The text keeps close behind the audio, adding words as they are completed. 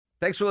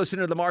Thanks for listening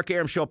to the Mark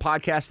Arum Show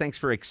podcast. Thanks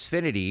for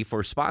Xfinity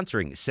for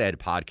sponsoring said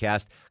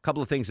podcast. A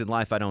couple of things in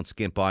life I don't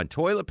skimp on.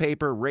 Toilet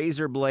paper,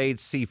 razor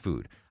blades,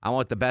 seafood. I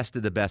want the best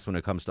of the best when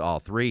it comes to all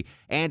three.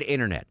 And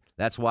internet.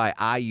 That's why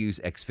I use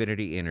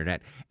Xfinity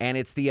Internet. And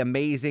it's the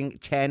amazing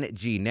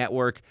 10G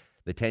network.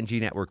 The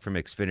 10G network from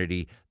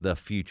Xfinity. The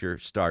future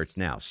starts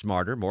now.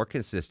 Smarter, more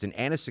consistent,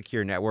 and a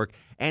secure network.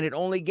 And it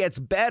only gets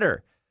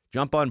better.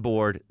 Jump on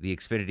board the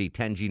Xfinity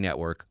 10G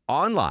network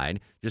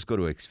online. Just go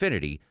to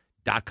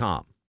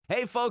Xfinity.com.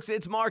 Hey, folks,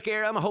 it's Mark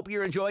Arum. I hope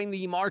you're enjoying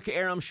the Mark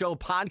Arum Show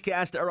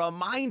podcast. A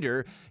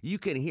reminder, you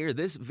can hear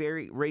this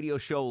very radio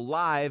show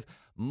live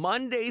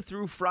Monday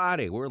through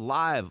Friday. We're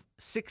live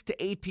 6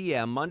 to 8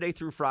 p.m. Monday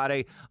through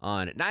Friday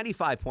on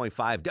 95.5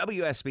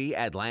 WSB,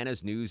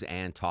 Atlanta's News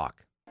and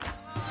Talk.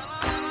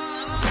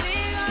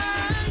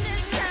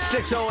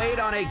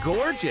 6:08 on a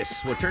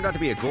gorgeous, what turned out to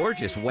be a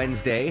gorgeous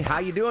Wednesday. How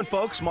you doing,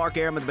 folks? Mark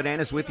Arum and the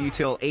Bananas with you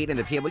till 8 in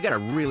the p.m. We got a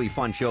really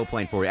fun show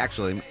planned for you.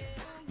 Actually,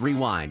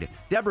 rewind.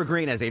 Deborah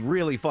Green has a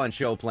really fun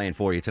show planned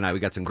for you tonight. We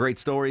got some great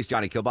stories.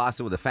 Johnny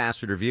Kilbasa with a fast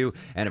food review.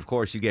 And, of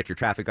course, you get your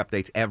traffic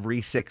updates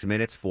every 6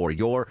 minutes for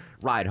your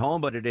ride home.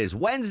 But it is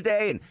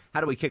Wednesday. And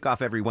how do we kick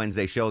off every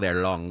Wednesday show there,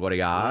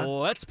 Longoria?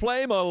 Let's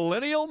play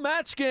Millennial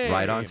Match Game.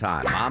 Right on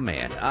time. My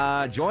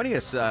man. Joining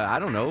us, I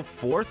don't know,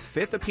 fourth,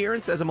 fifth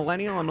appearance as a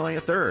millennial. I'm only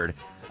a third.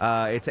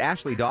 It's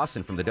Ashley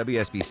Dawson from the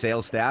WSB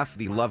sales staff,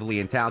 the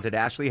lovely and talented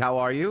Ashley. How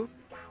are you?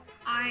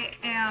 I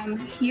am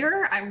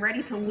here. I'm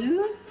ready to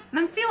lose. And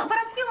I'm feeling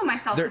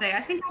myself today.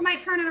 I think I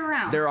might turn it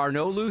around. There are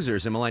no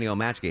losers in Millennial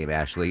Match Game,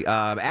 Ashley.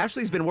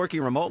 Ashley's been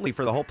working remotely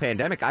for the whole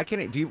pandemic.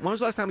 When was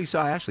the last time you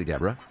saw Ashley,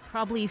 Deborah?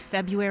 Probably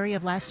February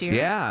of last year.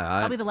 Yeah.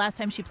 Probably the last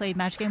time she played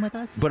Match Game with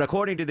us. But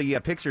according to the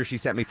picture she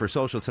sent me for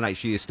social tonight,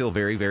 she is still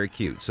very, very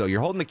cute. So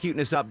you're holding the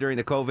cuteness up during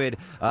the COVID.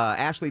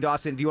 Ashley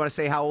Dawson, do you want to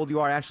say how old you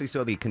are, Ashley,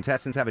 so the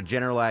contestants have a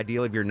general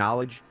idea of your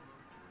knowledge?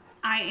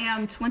 I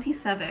am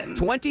 27.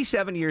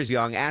 27 years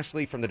young.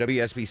 Ashley from the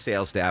WSB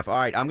sales staff. All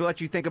right, I'm going to let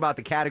you think about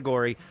the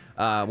category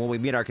when we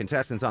meet our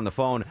contestants on the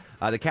phone.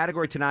 The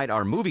category tonight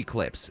are movie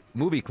clips.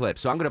 Movie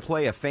clips. So I'm going to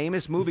play a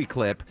famous movie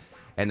clip,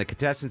 and the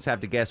contestants have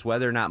to guess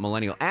whether or not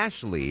Millennial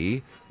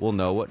Ashley will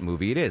know what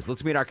movie it is.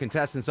 Let's meet our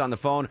contestants on the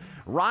phone.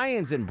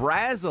 Ryan's in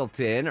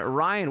Brazelton.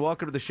 Ryan,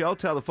 welcome to the show.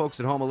 Tell the folks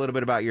at home a little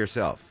bit about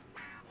yourself.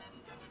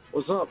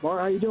 What's up,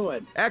 Mark? How you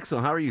doing?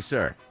 Excellent. How are you,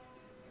 sir?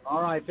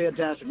 All right,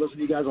 fantastic. Listen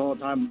to you guys all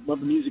the time. Love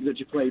the music that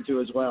you play,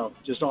 too, as well.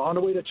 Just on the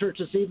way to church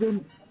this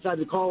evening,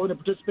 decided to call in and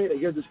participate. I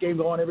hear this game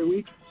go on every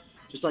week.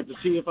 Just like to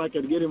see if I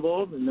could get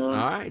involved. And, all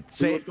right.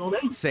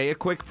 Say a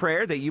quick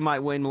prayer that you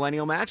might win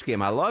Millennial Match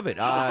Game. I love it.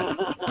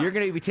 You're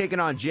going to be taking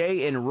on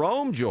Jay in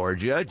Rome,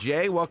 Georgia.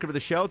 Jay, welcome to the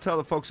show. Tell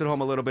the folks at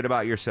home a little bit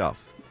about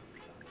yourself.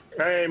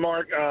 Hey,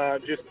 Mark.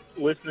 Just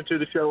listening to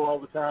the show all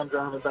the time,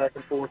 driving back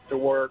and forth to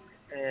work.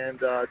 And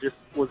just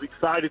was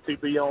excited to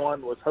be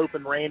on. Was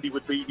hoping Randy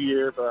would be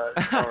here, but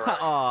all right.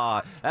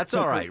 Aw, that's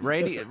all right.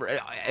 Randy,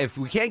 if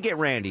we can't get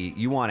Randy,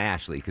 you want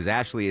Ashley, because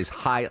Ashley is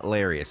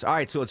hilarious. All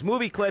right, so it's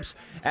movie clips.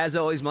 As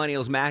always,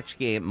 Millennial Match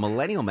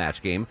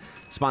Game,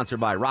 sponsored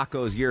by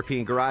Rocco's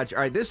European Garage. All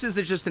right, this is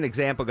just an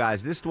example,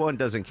 guys. This one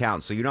doesn't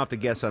count, so you don't have to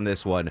guess on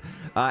this one.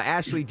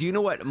 Ashley, do you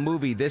know what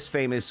movie this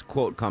famous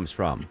quote comes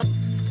from?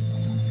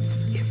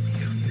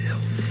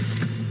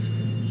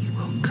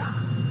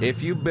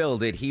 If you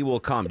build it, he will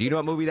come. Do you know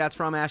what movie that's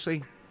from,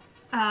 Ashley?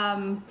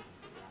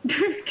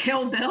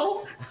 Kill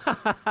Bill?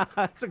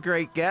 That's a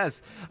great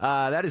guess.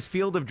 That is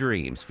Field of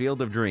Dreams.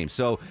 Field of Dreams.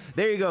 So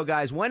there you go,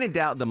 guys. When in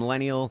doubt, the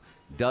millennial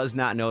does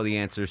not know the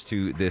answers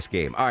to this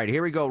game. All right,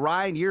 here we go.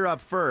 Ryan, you're up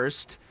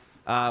first.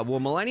 Will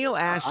Millennial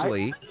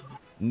Ashley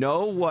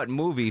know what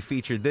movie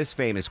featured this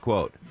famous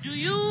quote? Do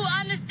you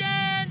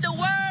understand the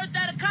words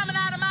that are coming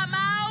out of my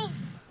mouth?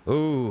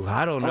 Ooh,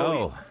 I don't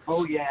know.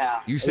 Oh,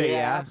 yeah. You say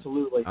yeah?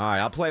 Absolutely. All right,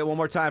 I'll play it one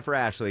more time for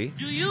Ashley.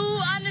 Do you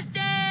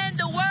understand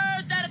the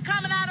words that are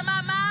coming out of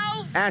my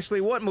mouth?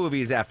 Ashley, what movie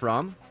is that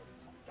from?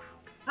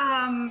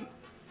 God,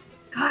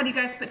 you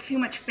guys put too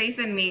much faith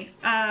in me.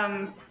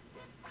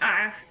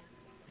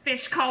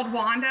 Fish Called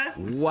Wanda.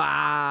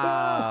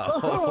 Wow.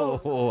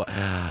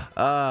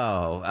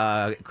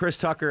 Chris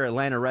Tucker,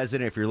 Atlanta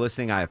resident, if you're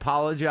listening, I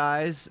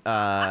apologize.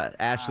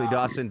 Ashley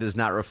Dawson does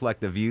not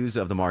reflect the views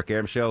of the Mark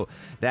Arum Show.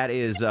 That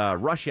is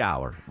Rush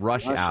Hour.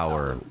 Rush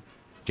Hour.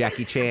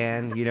 Jackie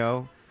Chan, you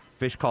know.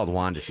 Fish Called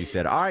Wanda, she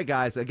said. All right,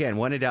 guys. Again,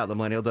 when in doubt, the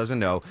millennial doesn't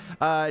know.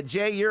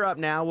 Jay, you're up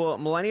now. Will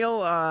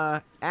millennial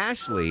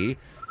Ashley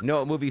know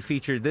what movie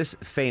featured this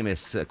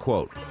famous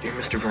quote? Dear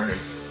Mr. Vernon,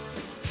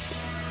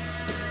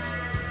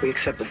 we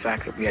accept the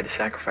fact that we had to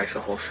sacrifice a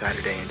whole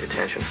Saturday in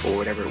detention for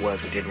whatever it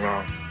was we did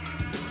wrong.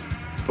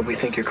 But we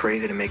think you're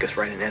crazy to make us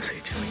write an essay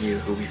telling you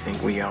who we think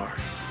we are.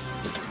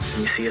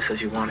 And you see us as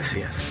you want to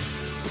see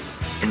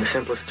us. In the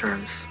simplest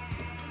terms,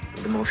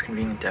 the most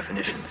convenient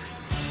definitions.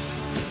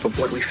 But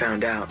what we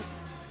found out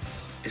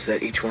is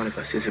that each one of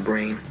us is a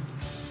brain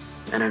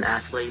and an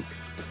athlete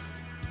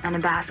and a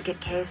basket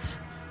case,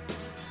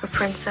 a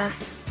princess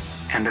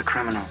and a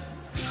criminal.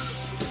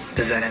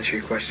 Does that answer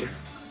your question?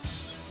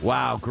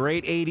 Wow,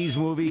 great 80s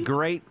movie,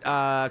 great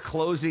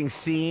closing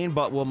scene,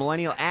 but will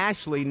Millennial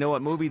Ashley know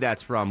what movie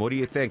that's from? What do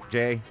you think,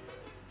 Jay?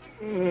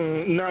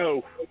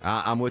 No.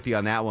 I'm with you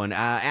on that one.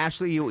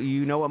 Ashley,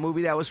 you know what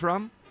movie that was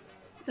from?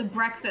 The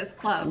Breakfast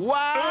Club.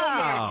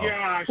 Wow! Oh, my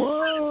gosh.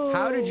 Whoa.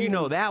 How did you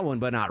know that one,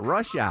 but not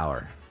Rush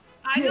Hour?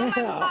 I know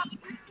my Molly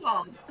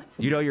Ringwald.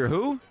 You know your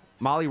who?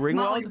 Molly Ringwald?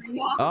 Molly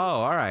Ringwald. Oh,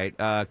 all right.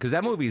 Because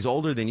that movie's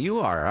older than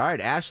you are. All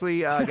right, Ashley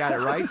got it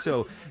right.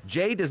 So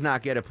Jay does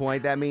not get a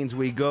point. That means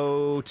we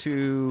go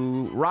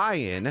to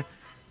Ryan.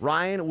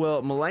 Ryan,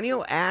 will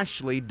Millennial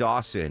Ashley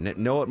Dawson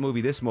know what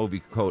movie this movie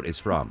quote is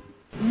from?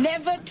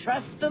 Never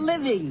trust the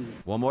living.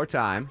 One more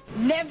time.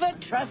 Never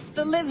trust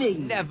the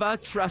living. Never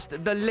trust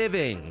the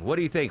living. What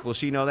do you think? Will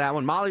she know that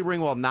one? Molly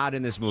Ringwald not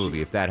in this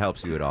movie, if that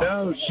helps you at all.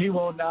 No, she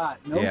will not.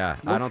 Nope. Yeah,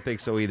 I don't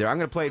think so either. I'm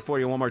going to play it for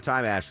you one more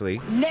time,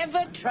 Ashley.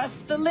 Never trust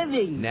the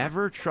living.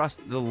 Never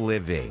trust the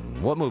living.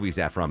 What movie is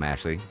that from,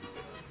 Ashley?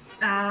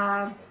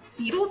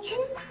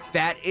 Beetlejuice?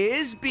 That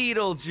is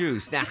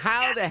Beetlejuice. Now,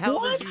 how the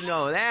hell did you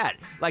know that?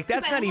 Like,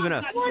 that's not even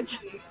a...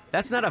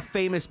 That's not a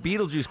famous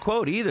Beetlejuice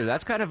quote either.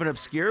 That's kind of an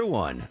obscure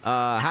one.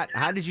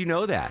 How did you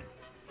know that?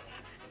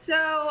 So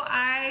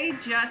I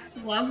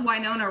just love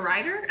Winona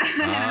Ryder. Oh,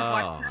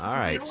 all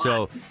right.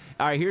 So,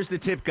 all right, here's the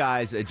tip,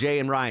 guys. Jay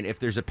and Ryan, if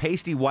there's a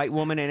pasty white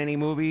woman in any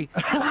movie,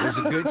 there's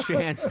a good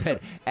chance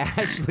that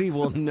Ashley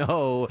will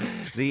know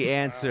the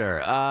answer.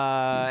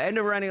 End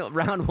of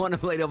round one of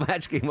Play-Doh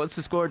Match Game. What's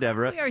the score,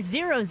 Deborah? We are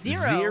 0-0.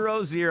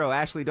 0-0.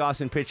 Ashley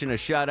Dawson pitching a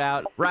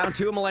shutout. Round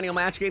two of Millennial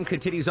Match Game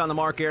continues on the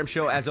Mark Arum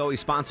Show, as always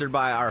sponsored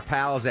by our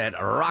pals at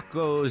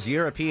Rocco's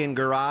European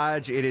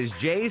Garage. It is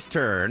Jay's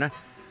turn.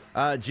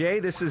 Jay,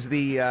 this is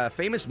the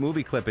famous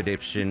movie clip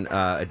edition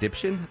of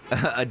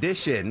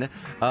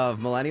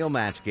Millennial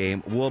Match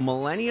Game. Will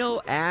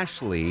Millennial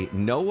Ashley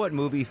know what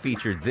movie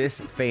featured this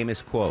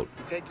famous quote?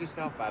 Take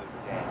yourself out of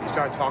the game. You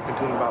start talking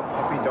to him about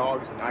puppy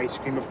dogs and ice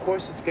cream. Of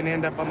course, it's going to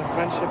end up on the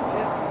friendship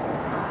tip.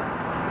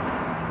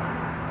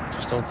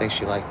 Just don't think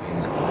she liked me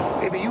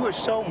enough. Baby, you are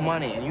so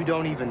money and you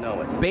don't even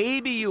know it.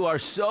 Baby, you are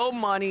so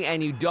money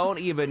and you don't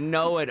even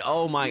know it.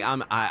 Oh my!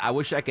 I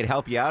wish I could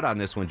help you out on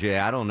this one, Jay.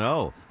 I don't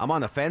know. I'm on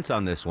the fence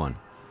on this one.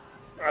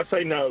 I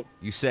say no.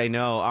 You say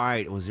no. All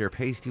right. Was there a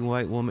pasty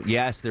white woman?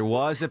 Yes, there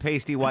was a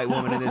pasty white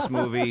woman in this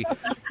movie.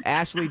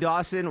 Ashley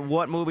Dawson,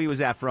 what movie was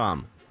that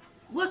from?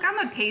 Look, I'm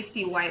a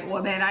pasty white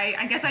woman.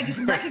 I guess I just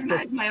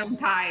recognize my own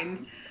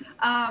kind.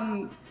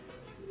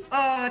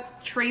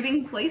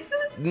 Trading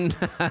Places?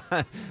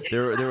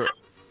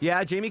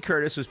 Yeah, Jamie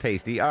Curtis was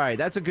pasty. All right,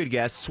 that's a good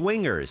guess.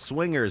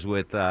 Swingers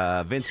with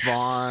Vince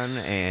Vaughn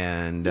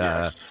and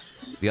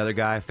the other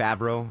guy,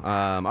 Favreau.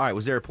 All right,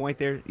 was there a point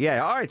there?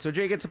 Yeah, all right, so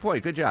Jay gets a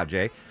point. Good job,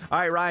 Jay. All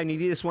right, Ryan, you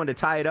need this one to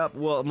tie it up.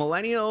 Will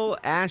Millennial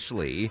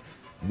Ashley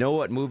know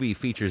what movie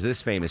features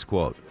this famous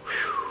quote?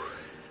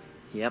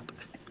 Yep.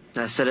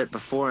 I said it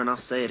before and I'll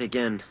say it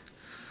again.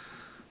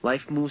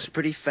 Life moves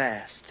pretty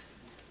fast.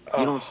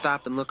 You don't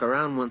stop and look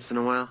around once in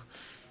a while,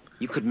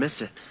 you could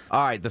miss it.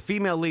 All right, the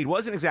female lead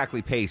wasn't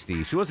exactly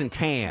pasty. She wasn't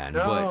tan,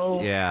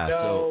 but yeah.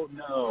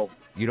 No.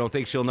 You don't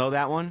think she'll know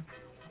that one?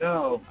 No.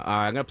 All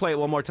right, I'm going to play it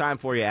one more time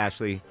for you,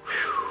 Ashley.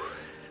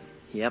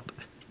 Yep.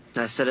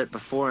 I said it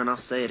before and I'll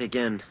say it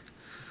again.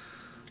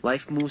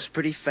 Life moves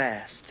pretty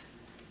fast.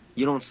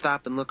 You don't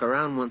stop and look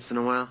around once in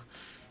a while,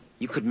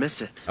 you could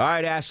miss it. All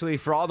right, Ashley,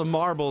 for all the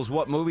marbles,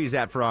 what movie is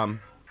that from?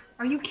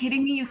 Are you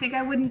kidding me? You think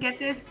I wouldn't get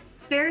this?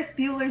 Ferris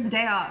Bueller's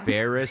Day Off.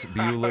 Ferris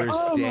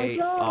Bueller's Day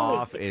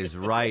Off is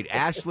right.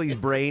 Ashley's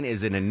brain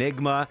is an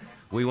enigma.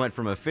 We went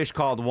from A Fish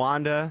Called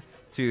Wanda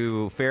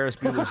to Ferris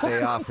Bueller's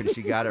Day Off, and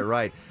she got it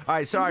right. All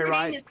right, sorry,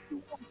 Ryan. Her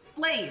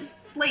name is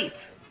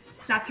Slate.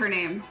 That's her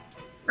name.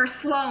 Or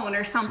Sloan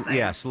or something.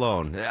 Yeah,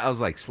 Sloan. I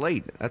was like,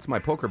 Slate, that's my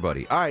poker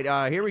buddy. All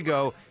right, here we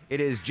go. It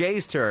is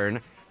Jay's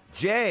turn.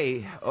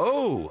 Jay,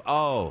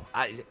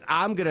 I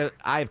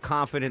have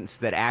confidence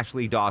that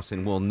Ashley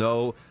Dawson will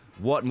know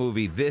what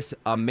movie this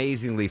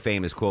amazingly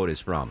famous quote is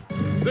from.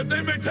 That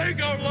they may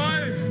take our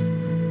lives,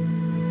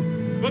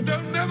 but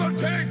they'll never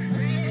take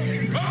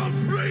our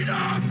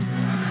freedom!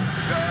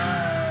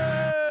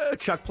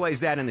 Chuck plays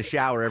that in the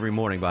shower every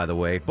morning, by the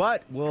way.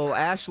 But will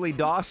Ashley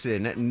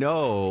Dawson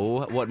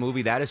know what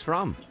movie that is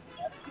from?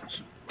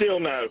 Still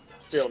no.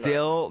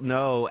 Still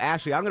no.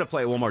 Ashley, I'm going to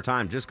play it one more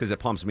time just because it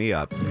pumps me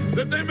up.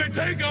 That they may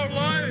take our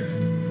lives,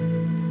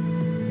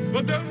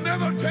 but they'll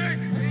never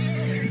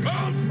take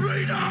our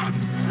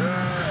freedom!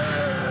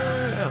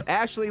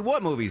 Ashley,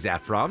 what movie is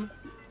that from?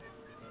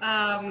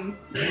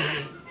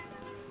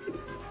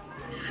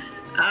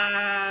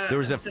 There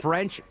was a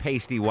French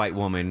pasty white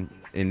woman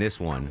in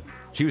this one.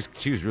 She was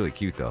really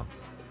cute though.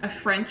 A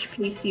French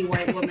pasty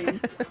white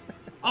woman.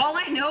 All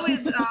I know is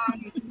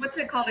what's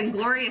it called?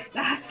 Inglourious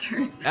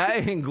Bastards.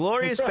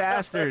 Inglourious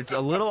Bastards. A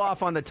little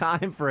off on the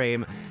time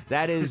frame.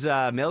 That is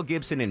Mel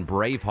Gibson in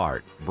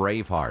Braveheart.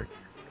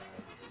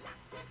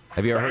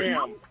 Have you ever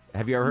heard?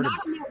 Have you ever heard?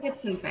 Not a Mel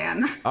Gibson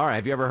fan. All right.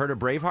 Have you ever heard of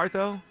Braveheart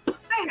though?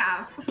 I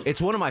have. It's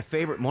one of my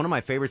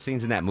favorite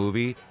scenes in that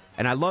movie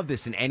and I love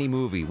this in any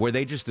movie, where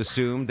they just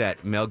assumed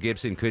that Mel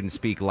Gibson couldn't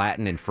speak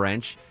Latin and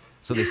French,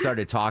 so they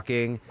started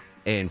talking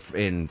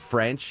in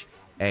French,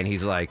 and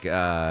he's like,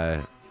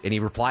 and he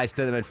replies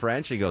to them in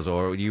French. He goes,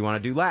 "Or do you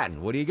want to do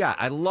Latin? What do you got?"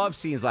 I love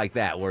scenes like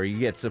that where you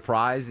get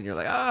surprised and you're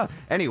like, "Oh."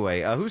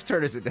 Anyway, whose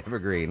turn is it, Deborah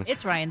Green?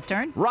 It's Ryan's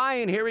turn.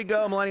 Ryan, here we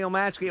go. Millennial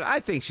Match Game.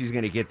 I think she's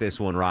going to get this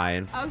one,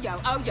 Ryan. Oh, yo,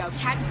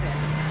 catch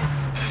this.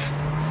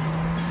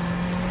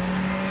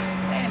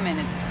 Wait a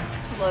minute.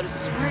 It's a Lotus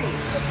Esprit.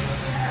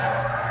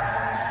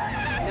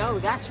 No,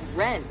 that's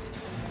rent.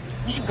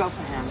 You should go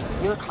for him.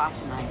 You look hot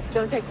tonight.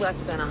 Don't take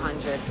less than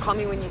 100. Call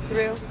me when you're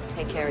through.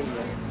 Take care of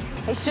you.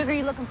 Hey, Sugar,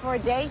 you looking for a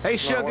date? Hey,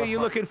 Sugar, you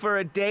looking for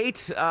a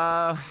date?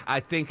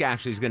 I think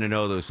Ashley's going to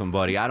know this one,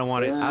 buddy. I don't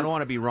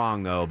want to be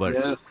wrong, though,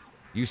 but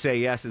you say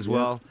yes as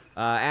well.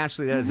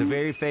 Ashley, that is a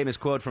very famous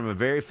quote from a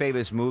very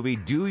famous movie.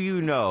 Do you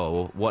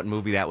know what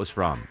movie that was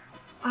from?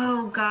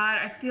 Oh, God,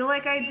 I feel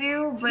like I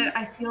do, but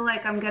I feel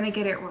like I'm going to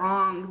get it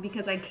wrong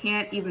because I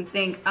can't even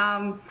think.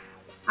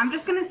 I'm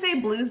just going to say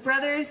Blues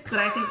Brothers, but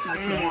I think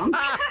that's wrong.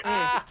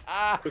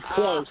 It's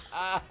close.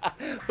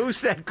 Who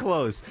said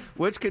close?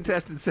 Which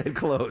contestant said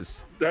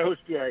close? That was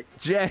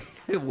Jay.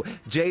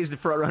 Jay's the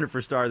front runner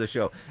for star of the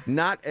show.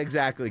 Not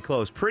exactly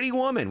close. Pretty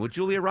Woman with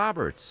Julia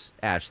Roberts,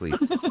 Ashley.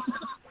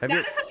 That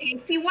is a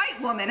pasty white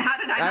woman. How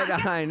did I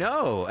not I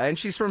know. And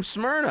she's from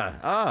Smyrna.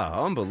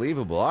 Oh,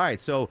 unbelievable. All right,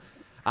 so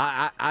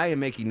I am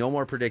making no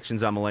more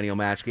predictions on Millennial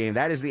Match Game.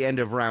 That is the end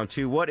of round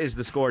 2. What is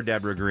the score,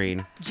 Deborah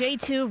Green?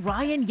 J2,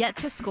 Ryan yet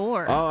to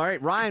score. All right,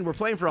 Ryan, we're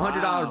playing for a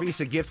 $100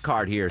 Visa gift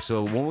card here.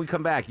 So when we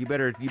come back, you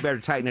better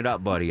tighten it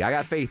up, buddy. I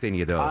got faith in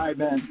you, though. All right,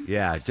 man.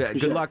 Yeah,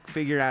 good luck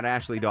figuring out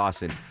Ashley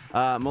Dawson.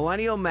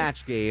 Millennial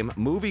Match Game,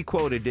 Movie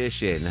Quote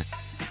Edition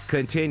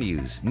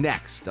continues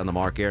next on The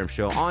Mark Arum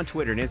Show on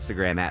Twitter and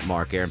Instagram at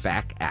Mark Arum.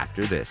 Back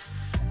after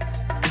this.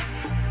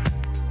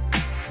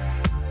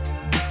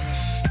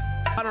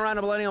 Around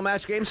a Millennial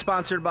Match Game,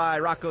 sponsored by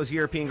Rocco's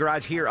European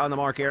Garage here on the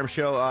Mark Arum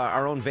Show.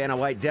 Our own Vanna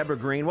White, Deborah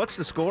Green. What's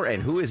the score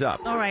and who is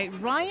up? All right,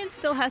 Ryan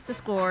still has to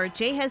score.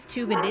 Jay has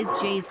 2, but it is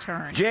Jay's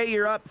turn. Jay,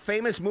 you're up.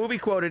 Famous movie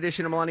quote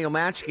edition of Millennial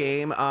Match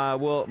Game.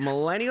 Will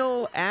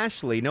Millennial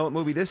Ashley know what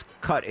movie this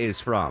cut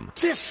is from?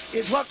 This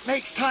is what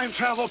makes time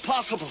travel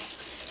possible.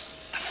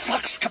 The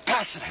flux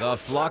capacitor. The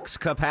flux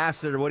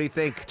capacitor. What do you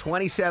think?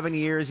 27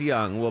 years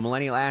young. Will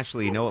Millennial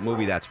Ashley know what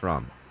movie that's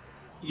from?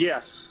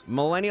 Yes.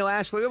 Millennial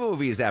Ashley, what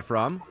movie is that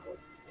from?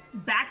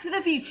 Back to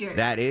the Future.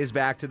 That is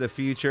Back to the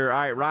Future. All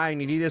right, Ryan,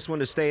 you need this one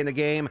to stay in the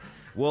game.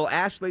 Will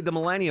Ashley the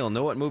Millennial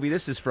know what movie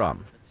this is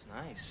from? That's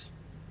nice.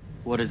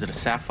 What is it, a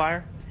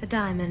sapphire? A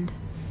diamond.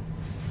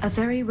 A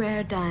very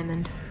rare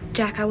diamond.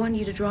 Jack, I want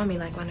you to draw me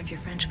like one of your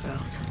French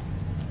girls.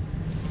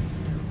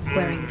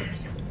 Wearing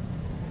this.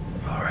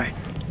 All right.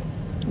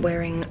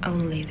 Wearing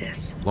only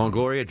this.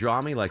 Longoria,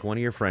 draw me like one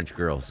of your French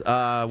girls.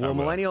 Will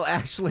Millennial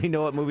Ashley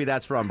know what movie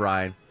that's from,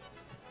 Brian?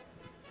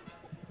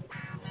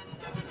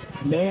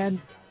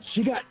 Man,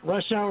 she got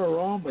Rush Hour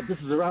wrong, but this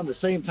is around the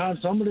same time,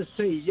 so I'm going to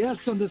say yes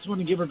on this one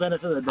and give her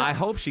benefit of the doubt. I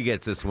hope she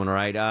gets this one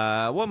right.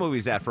 What movie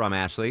is that from,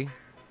 Ashley?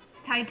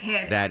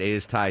 Titanic. That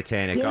is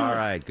Titanic. Yeah. All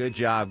right, good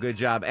job, good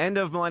job. End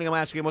of Millennial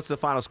Match Game. What's the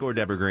final score,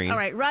 Deborah Green? All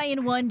right,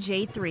 Ryan 1,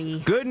 Jay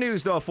 3. Good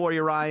news, though, for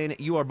you, Ryan.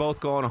 You are both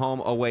going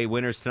home away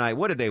winners tonight.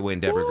 What did they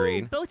win, Deborah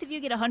Green? Both of you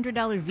get a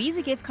 $100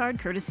 Visa gift card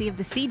courtesy of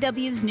the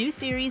CW's new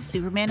series,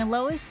 Superman and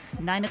Lois,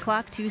 9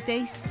 o'clock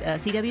Tuesday,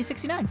 CW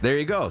 69. There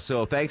you go.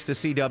 So thanks to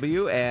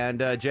CW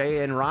and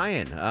Jay and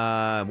Ryan.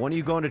 One of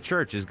you going to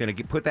church is going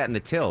to put that in the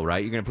till,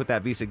 right? You're going to put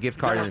that Visa gift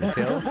card in the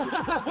till,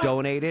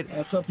 donate it.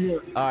 That's up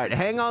here. All right,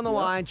 hang on the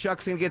line.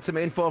 Chuck's going to get some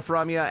info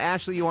from you.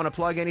 Ashley, you want to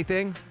plug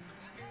anything?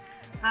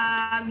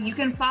 You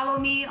can follow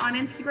me on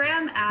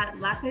Instagram at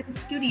Lapin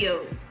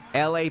Studios.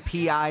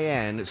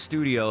 LAPIN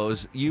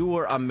Studios. You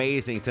were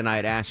amazing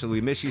tonight, Ashley.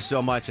 We miss you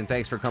so much, and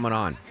thanks for coming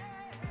on.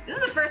 This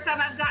is the first time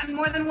I've gotten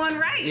more than one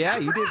right. Yeah,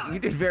 I'm proud. you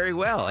did very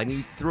well, and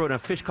you threw in a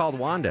fish called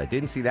Wanda.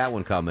 Didn't see that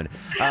one coming.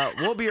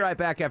 We'll be right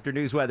back after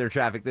news, weather,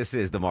 traffic. This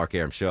is the Mark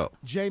Arum Show.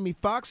 Jamie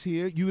Foxx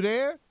here. You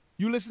there?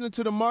 You listening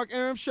to the Mark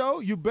Arum Show?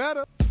 You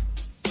better.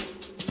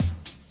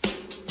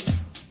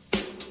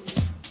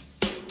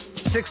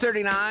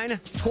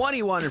 6:39,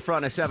 21 in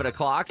front of 7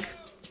 o'clock.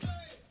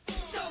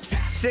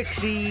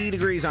 60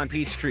 degrees on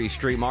Peachtree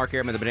Street. Mark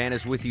Arum and the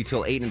Bananas with you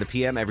till 8 in the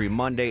p.m. every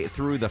Monday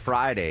through the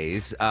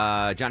Fridays.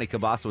 Johnny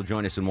Cabasa will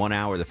join us in 1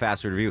 hour, the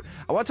Fast Food Review.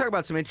 I want to talk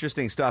about some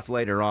interesting stuff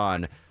later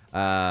on.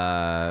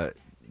 The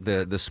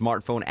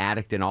smartphone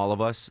addict in all of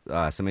us.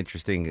 Some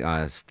interesting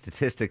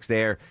statistics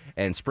there.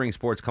 And spring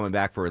sports coming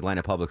back for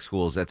Atlanta Public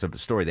Schools. That's a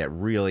story that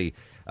really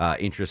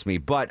interests me.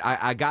 But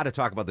I got to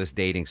talk about this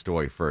dating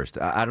story first.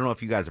 I don't know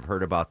if you guys have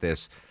heard about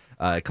this.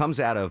 It comes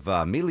out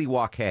of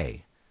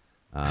Milwaukee.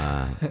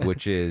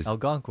 Which is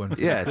Algonquin.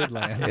 Yeah, good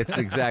land. It's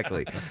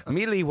exactly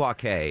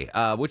Milwaukee,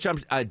 which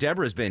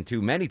Deborah's been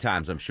to many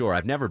times. I'm sure.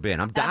 I've never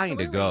been. I'm dying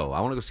to go. I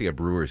want to go see a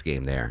Brewers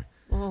game there.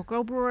 Oh,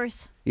 go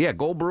Brewers. Yeah,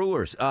 go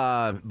Brewers.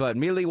 But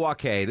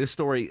Milwaukee, this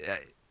story,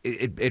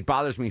 it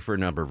bothers me for a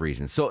number of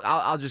reasons. So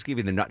I'll just give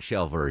you the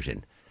nutshell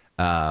version.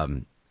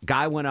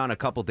 Guy went on a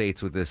couple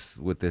dates with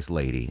this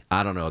lady.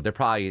 I don't know. They're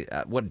probably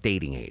what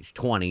dating age?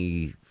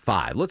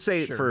 25. Let's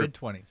say for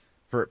mid-20s.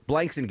 For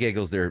blanks and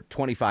giggles, they're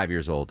 25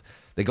 years old.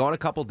 They go on a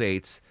couple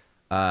dates.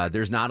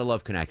 There's not a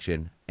love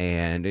connection,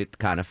 and it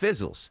kind of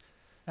fizzles.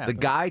 The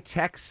guy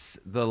texts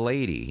the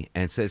lady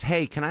and says,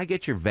 "Hey, can I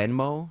get your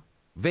Venmo?"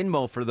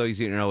 Venmo, for those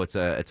you know, it's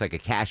like a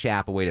cash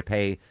app, a way to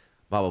pay,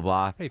 blah blah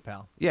blah.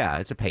 PayPal. Yeah,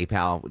 it's a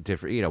PayPal,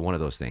 different, one of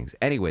those things.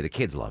 Anyway, the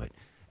kids love it,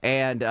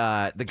 and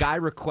the guy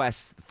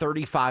requests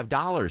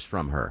 $35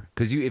 from her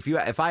because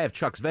if I have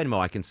Chuck's Venmo,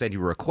 I can send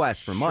you a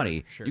request for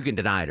money. Sure. You can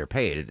deny it or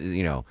pay it,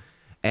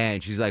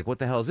 And she's like, "What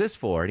the hell is this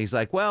for?" And he's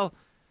like, "Well,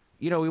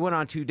 we went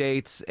on 2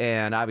 dates,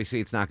 and obviously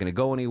it's not going to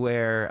go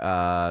anywhere.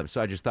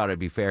 So I just thought it'd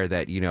be fair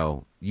that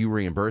you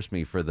reimburse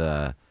me for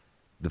the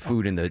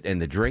food and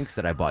the drinks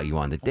that I bought you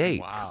on the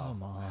date." Wow.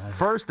 Come on.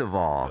 First of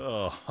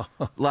all,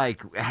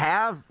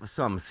 have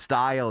some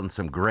style and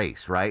some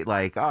grace, right?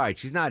 Like, all right,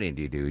 she's not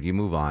into you, dude. You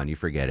move on. You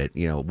forget it.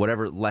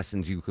 Whatever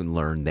lessons you can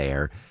learn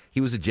there.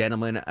 He was a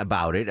gentleman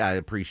about it. I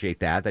appreciate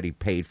that he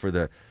paid for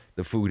the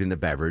food and the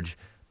beverage.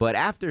 But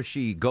after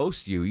she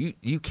ghosts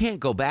you can't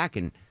go back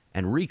and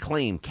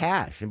reclaim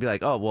cash and be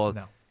like, "Oh, well,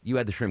 you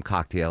had the shrimp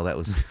cocktail. That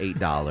was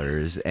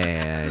 $8.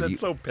 And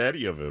That's so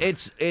petty of him.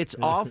 It's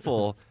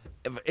awful.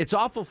 It's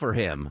awful for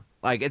him.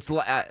 Like, it's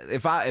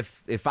if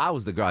I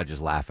was the girl, I'd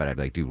just laugh at it. I'd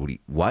be like, "Dude,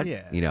 what?"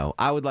 Yeah.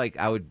 I would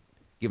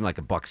give him like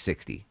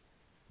 $1.60.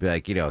 Be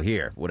like,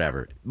 here,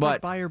 whatever. But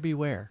buyer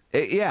beware.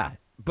 Yeah.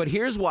 But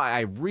here's why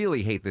I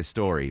really hate this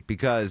story,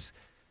 because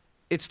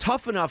it's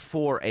tough enough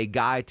for a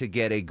guy to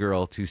get a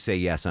girl to say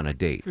yes on a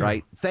date,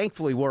 right?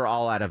 Thankfully, we're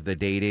all out of the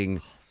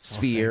dating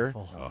sphere.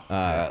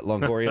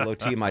 Longoria, Low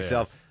T, and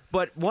myself. Yes.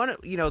 But one,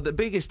 the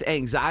biggest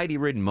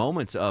anxiety-ridden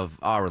moments of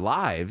our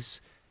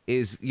lives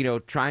is,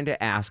 trying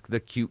to ask the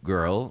cute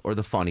girl or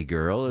the funny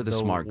girl or the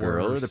smart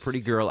girl or the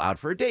pretty girl out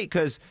for a date,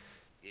 because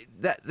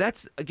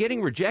that's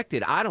getting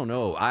rejected. I don't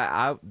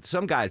know.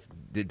 Some guys,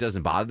 it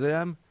doesn't bother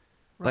them.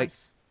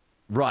 Russ.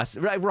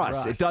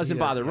 It doesn't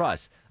bother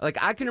Russ.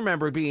 Like, I can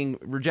remember being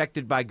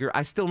rejected by girls.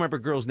 I still remember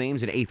girls'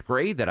 names in 8th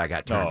grade that I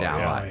got turned down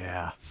by.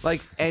 Yeah.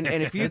 Like, and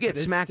if you get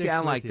smacked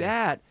down like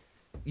that,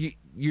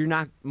 you're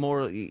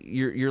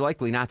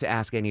likely not to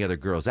ask any other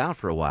girls out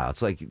for a while.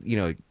 It's like,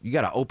 you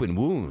got an open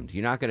wound.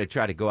 You're not going to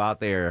try to go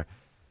out there.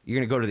 You're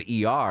going to go to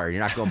the ER.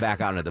 You're not going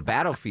back out into the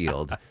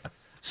battlefield.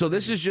 So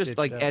this is just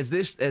like, as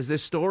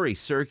this story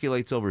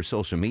circulates over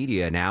social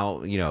media,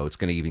 now, it's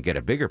going to even get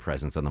a bigger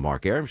presence on the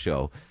Mark Arum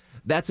Show.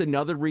 That's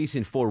another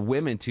reason for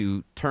women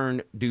to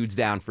turn dudes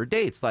down for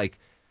dates. Like,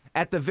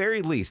 at the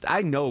very least,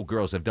 I know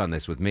girls have done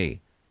this with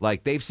me.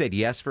 Like, they've said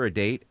yes for a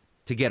date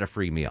to get a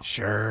free meal.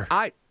 Sure.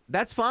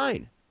 That's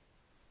fine.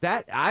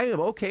 I am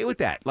okay with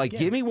that. Like,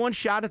 give me one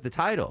shot at the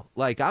title.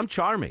 Like, I'm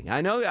charming. I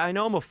know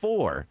I'm a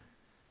 4.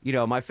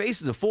 My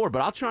face is a 4,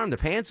 but I'll charm the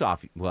pants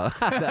off. Well,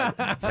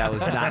 that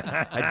was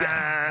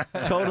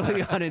not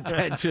totally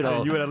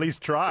unintentional. You would at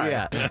least try.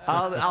 Yeah,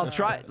 I'll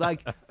try.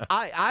 Like,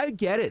 I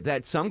get it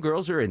that some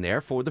girls are in there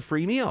for the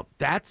free meal.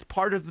 That's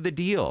part of the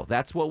deal.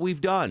 That's what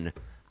we've done.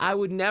 I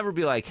would never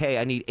be like, "Hey,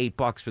 I need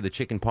 $8 for the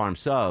chicken parm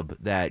sub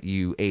that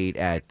you ate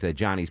at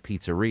Johnny's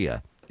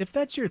Pizzeria." If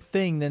that's your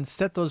thing, then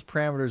set those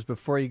parameters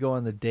before you go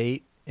on the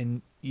date,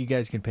 and you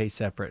guys can pay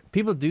separate.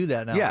 People do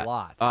that now a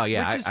lot. Oh,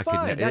 yeah. Which is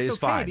fine. That's okay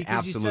fine. because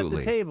Absolutely. you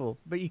set the table,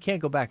 but you can't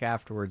go back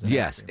afterwards. And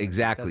Yes,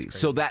 exactly.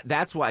 So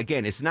that's why,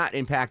 again, it's not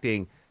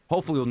impacting.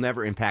 Hopefully, it will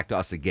never impact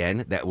us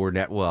again. That we're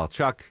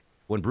Chuck,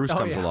 when Bruce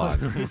comes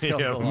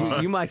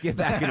along, you might get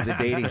back into the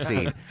dating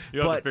scene.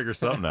 You have to figure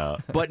something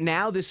out. But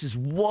now this is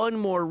one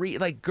more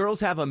like,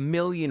 girls have a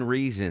million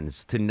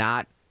reasons to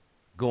not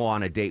go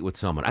on a date with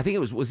someone. I think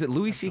was it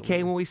Louis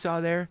C.K. when we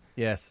saw there?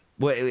 Yes.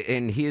 Well,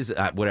 and he is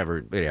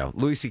whatever,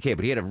 Louis C.K.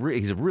 But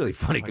he's a really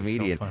funny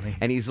comedian, so funny.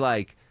 and he's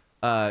like,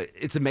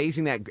 it's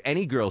amazing that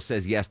any girl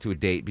says yes to a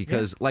date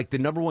because like the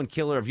number one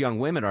killer of young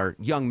women are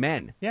young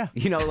men. Yeah.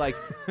 Like,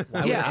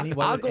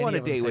 I'll go on a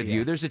date with you.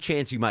 Yes. There's a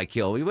chance you might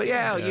kill me, but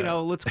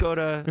let's go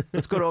to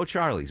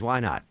O'Charlie's. Why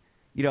not?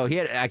 He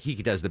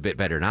does the bit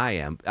better than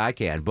I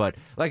can, but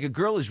like, a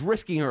girl is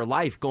risking her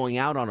life going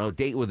out on a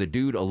date with a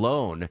dude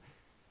alone.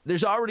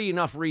 There's already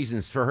enough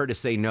reasons for her to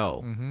say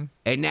no. Mm-hmm.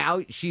 And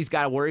now she's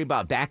got to worry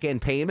about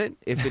back-end payment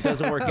if it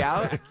doesn't work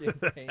out.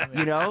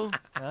 No,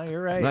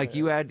 you're right. Like,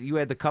 you had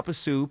the cup of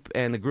soup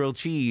and the grilled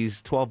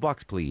cheese,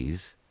 $12,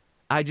 please.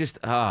 I just,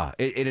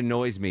 it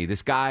annoys me.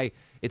 This guy,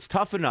 it's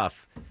tough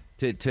enough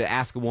to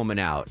ask a woman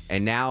out,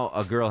 and now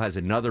a girl has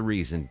another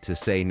reason to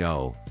say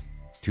no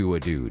to a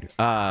dude.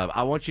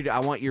 I want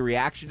your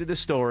reaction to the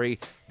story,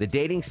 the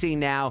dating scene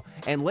now,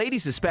 and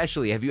ladies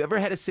especially. Have you ever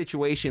had a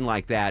situation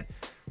like that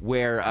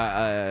where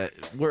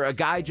a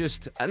guy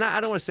just, I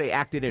don't want to say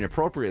acted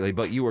inappropriately,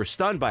 but you were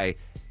stunned by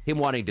him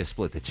wanting to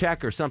split the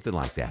check or something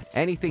like that?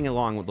 Anything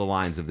along with the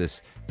lines of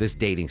this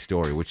dating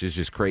story, which is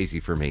just crazy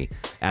for me.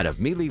 Out of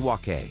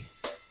Milwaukee.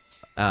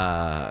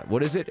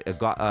 What is it?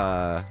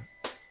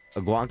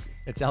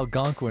 It's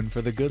Algonquin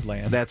for the good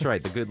land. That's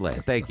right, the good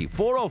land. Thank you.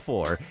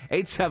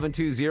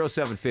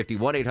 404-872-0750,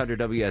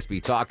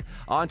 1-800-WSB-TALK,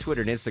 on Twitter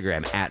and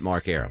Instagram, at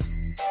Mark Arum.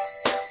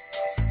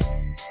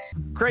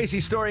 Crazy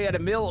story out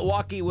of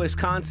Milwaukee,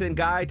 Wisconsin.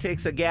 Guy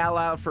takes a gal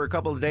out for a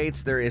couple of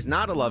dates. There is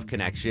not a love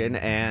connection,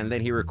 and then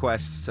he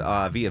requests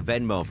via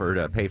Venmo for her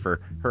to pay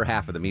for her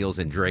half of the meals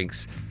and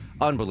drinks.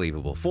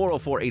 Unbelievable.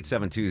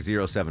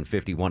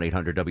 404-872-0750,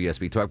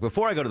 1-800-WSB-TALK.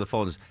 Before I go to the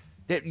phones,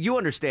 you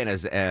understand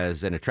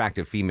as an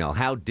attractive female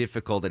how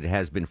difficult it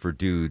has been for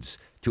dudes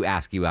to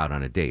ask you out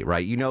on a date,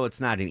 right? You know it's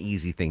not an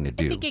easy thing to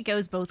do. I think it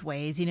goes both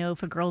ways. You know,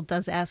 if a girl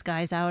does ask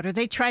guys out or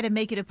they try to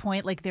make it a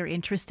point like they're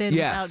interested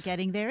without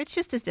getting there, it's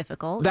just as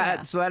difficult.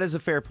 So that is a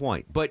fair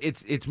point. But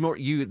it's more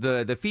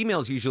the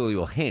females usually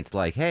will hint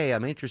like, hey,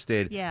 I'm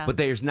interested. Yeah. But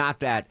there's not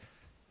that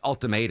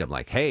ultimatum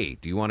like, hey,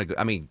 do you want to go?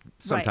 I mean,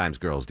 sometimes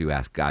girls do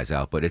ask guys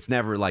out, but it's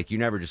never like you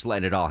never just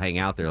letting it all hang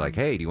out there like,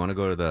 hey, do you want to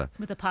go to the...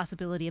 With the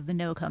possibility of the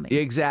no coming.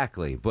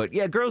 Exactly. But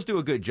yeah, girls do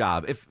a good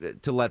job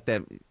to let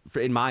them,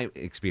 in my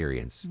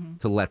experience,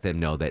 to let them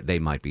know that they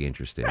might be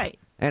interested. Right.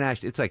 And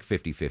actually, it's like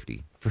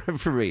 50-50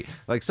 for me.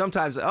 Like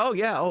sometimes,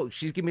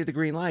 she's giving me the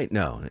green light.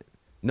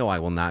 No, I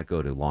will not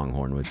go to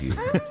Longhorn with you.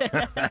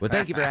 But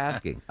thank you for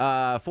asking.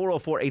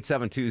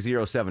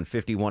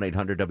 404-872-0750,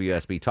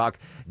 1-800-WSB-TALK.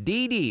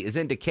 Dee Dee is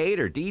in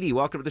Decatur. Dee Dee,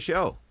 welcome to the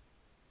show.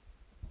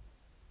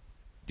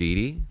 Dee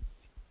Dee?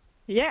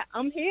 Yeah,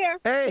 I'm here.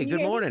 Hey,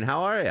 good morning.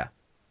 How are you?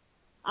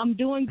 I'm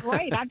doing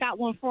great. I got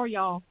one for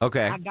y'all.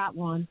 Okay. I got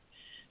one.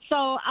 So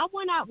I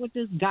went out with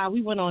this guy.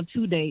 We went on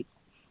 2 dates.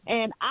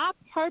 And I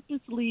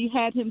purposely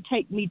had him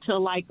take me to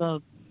like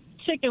a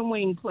chicken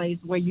wing place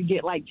where you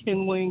get like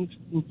 10 wings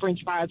and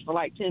french fries for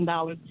like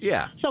 $10.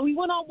 Yeah. So we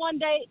went on one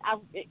date.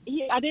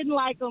 I didn't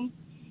like him.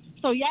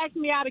 So he asked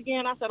me out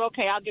again. I said,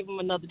 okay, I'll give him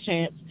another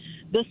chance.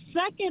 The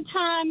second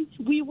time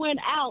we went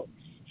out,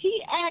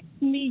 he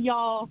asked me,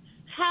 y'all,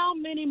 how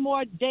many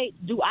more dates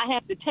do I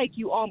have to take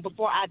you on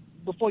before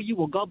you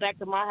will go back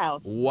to my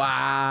house?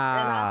 Wow.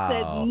 And I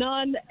said,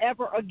 none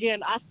ever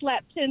again. I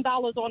slapped $10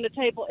 on the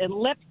table and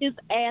left his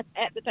ass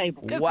at the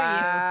table.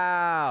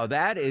 Wow,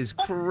 that is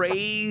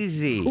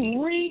crazy.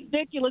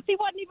 Ridiculous. He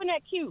wasn't even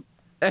that cute.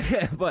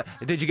 But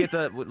did you get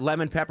the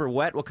lemon pepper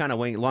wet? What kind of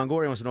wing?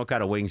 Longoria wants to know what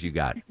kind of wings you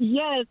got.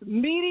 Yes,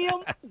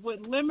 medium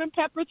with lemon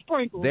pepper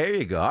sprinkles. There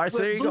you go. All right, so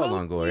there you go,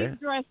 Longoria.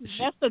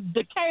 That's the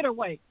Decatur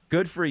way.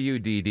 Good for you,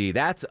 Dee Dee.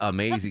 That's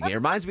amazing. It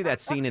reminds me of that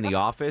scene in The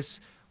Office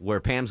where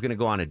Pam's going to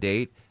go on a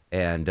date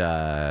and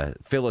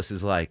Phyllis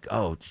is like,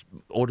 oh,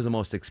 order the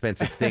most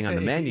expensive thing on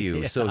the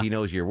menu so he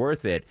knows you're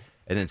worth it.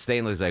 And then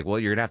Stanley's like, well,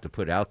 you're going to have to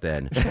put out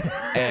then.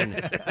 and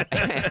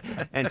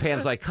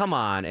Pam's like, come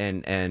on.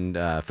 And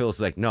Phyllis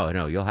is like,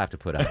 no, you'll have to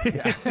put out.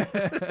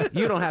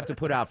 You don't have to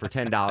put out for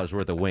 $10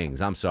 worth of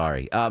wings. I'm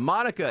sorry.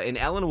 Monica in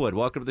Ellenwood,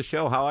 welcome to the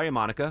show. How are you,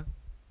 Monica?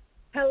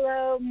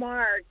 Hello,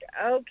 Mark.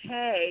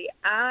 Okay.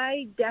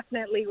 I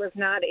definitely was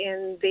not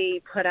in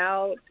the put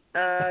out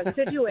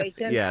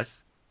situation.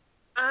 Yes.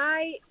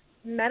 I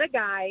met a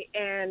guy,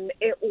 and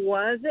it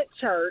was at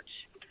church.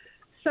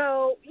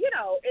 So,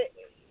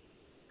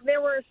 there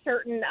were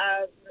certain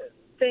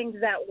things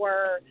that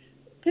were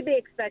to be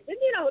expected,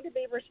 to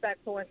be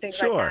respectful and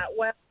things like that.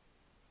 Well,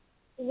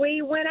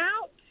 we went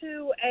out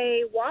to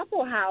a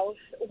Waffle House,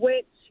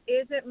 which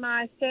isn't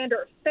my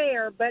standard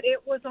fare, but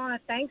it was on a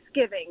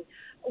Thanksgiving.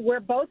 We're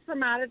both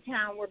from out of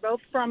town. We're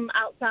both from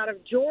outside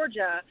of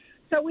Georgia.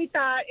 So we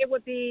thought it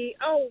would be,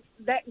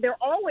 that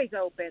they're always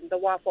open, the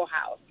Waffle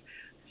House.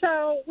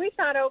 So we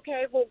thought,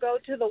 okay, we'll go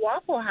to the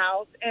Waffle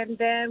House, and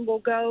then we'll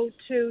go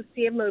to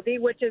see a movie,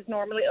 which is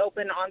normally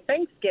open on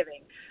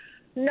Thanksgiving.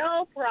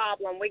 No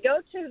problem. We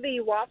go to the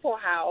Waffle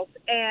House,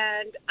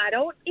 and I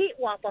don't eat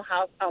Waffle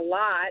House a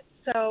lot,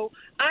 so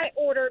I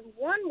ordered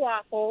one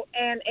waffle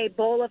and a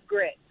bowl of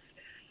grits.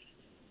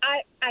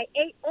 I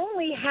ate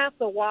only half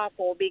the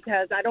waffle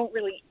because I don't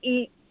really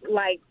eat,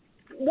 like,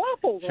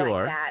 waffles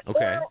like that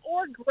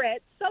or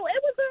grits. So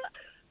it was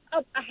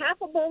a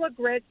half a bowl of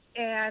grits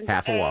and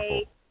half a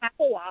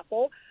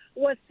waffle.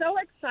 Was so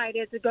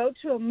excited to go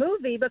to a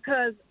movie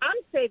because I'm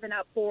saving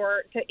up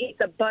to eat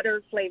the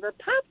butter flavored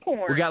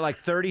popcorn. We got like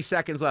 30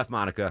 seconds left,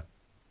 Monica.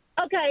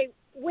 Okay,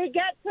 we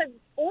get to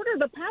order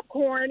the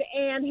popcorn,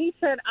 and he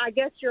said, I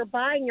guess you're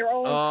buying your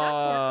own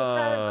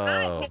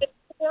popcorn because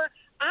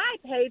I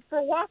paid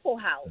for Waffle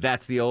House.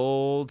 That's the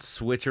old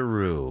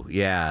switcheroo.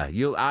 Yeah,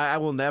 I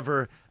will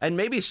never, and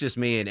maybe it's just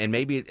me, and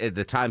maybe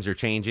the times are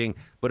changing,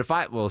 but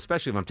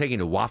especially if I'm taking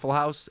to Waffle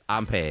House,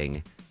 I'm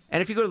paying.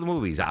 And if you go to the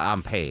movies,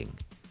 I'm paying.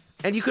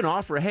 And you can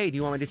offer, hey, do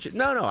you want me to...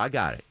 No, I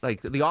got it.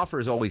 Like, the offer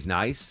is always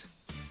nice,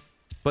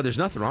 but there's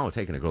nothing wrong with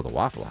taking a girl to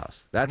Waffle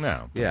House.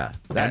 Yeah.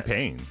 And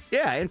paying.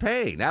 Yeah, and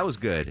paying. That was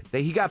good.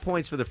 He got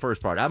points for the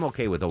first part. I'm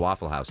okay with the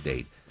Waffle House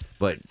date,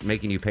 but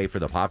making you pay for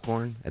the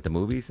popcorn at the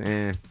movies?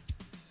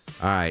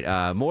 All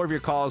right, more of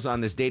your calls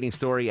on this dating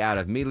story out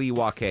of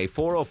Milwaukee,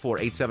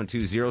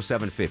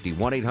 404-872-0750,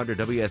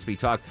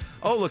 1-800-WSB-TALK.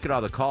 Oh, look at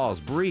all the calls.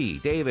 Bree,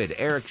 David,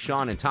 Eric,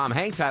 Sean, and Tom.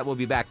 Hang tight. We'll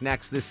be back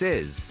next. This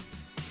is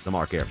The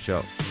Mark Arum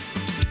Show.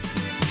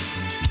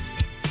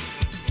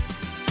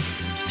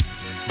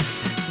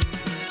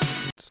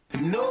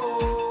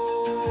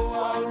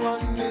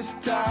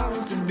 missed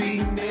out to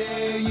be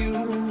near you.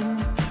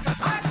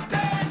 I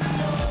stand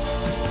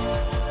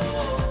alone.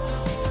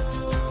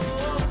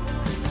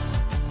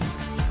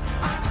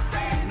 I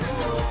stand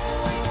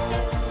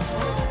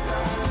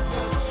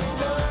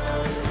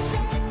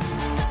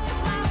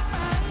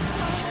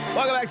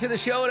Welcome back to the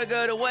show and a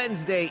good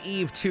Wednesday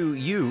Eve to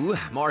you.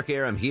 Mark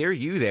Aram here,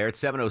 you there at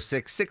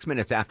 7:06, 6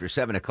 minutes after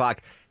 7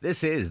 o'clock.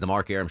 This is the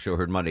Mark Aram Show,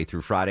 heard Monday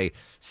through Friday,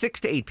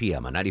 6 to 8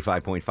 p.m. on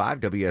 95.5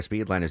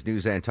 WSB, Atlanta's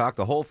News and Talk.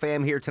 The whole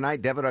fam here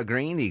tonight. Devin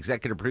Green, the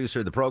executive producer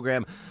of the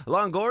program.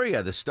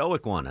 Longoria, the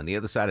stoic one on the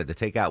other side of the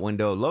takeout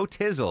window. Low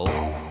Tizzle.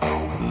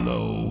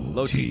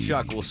 Low T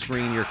Chuck will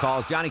screen your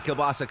calls. Johnny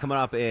Kilbasa coming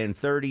up in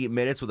 30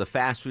 minutes with a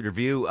fast food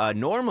review.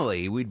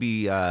 Normally, we'd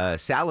be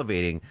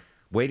salivating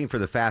waiting for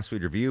the fast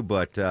food review,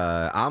 but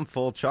I'm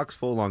full, Chuck's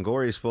full,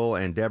 Longoria's full,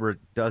 and Deborah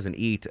doesn't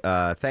eat.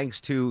 Thanks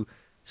to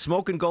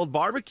Smoking Gold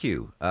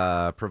Barbecue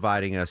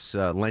providing us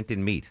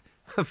Lenten meat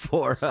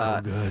for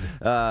good.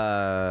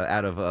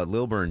 Out of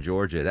Lilburn,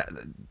 Georgia.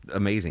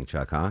 Amazing,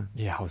 Chuck, huh?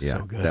 Yeah, it was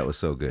so good. That was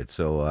so good.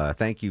 So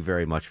thank you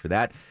very much for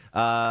that.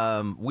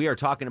 We are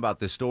talking about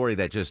this story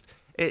that just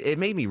it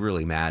made me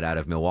really mad out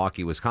of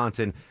Milwaukee,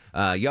 Wisconsin.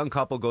 Young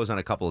couple goes on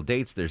a couple of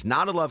dates. There's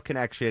not a love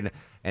connection,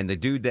 and the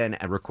dude then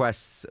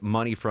requests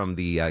money from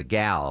the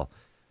gal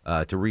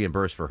to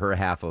reimburse for her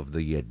half of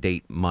the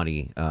date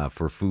money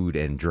for food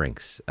and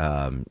drinks.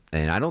 And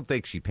I don't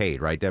think she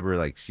paid, right, Deborah?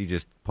 Like, she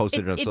just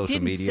posted it on social media.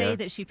 It didn't say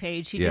that she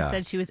paid. She just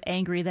said she was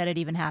angry that it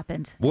even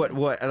happened. What,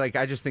 like,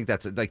 I just think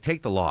that's, like,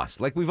 take the loss.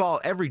 Like,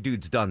 every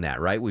dude's done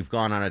that, right? We've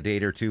gone on a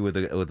date or two with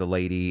a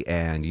lady,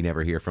 and you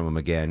never hear from them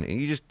again,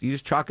 and you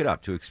just chalk it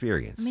up to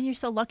experience. I mean, you're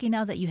so lucky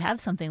now that you have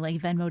something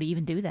like Venmo to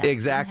even do that.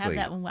 Exactly. I didn't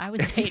have that when I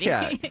was dating.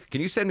 Yeah. Can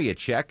you send me a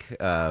check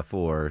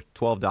for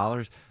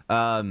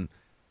 $12?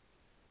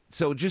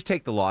 So just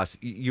take the loss.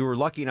 You were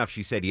lucky enough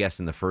she said yes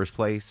in the first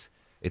place.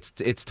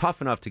 It's tough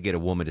enough to get a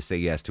woman to say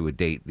yes to a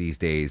date these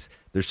days.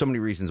 There's so many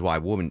reasons why a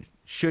woman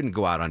shouldn't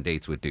go out on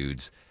dates with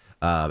dudes,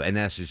 and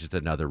that's just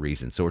another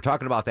reason. So we're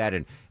talking about that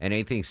and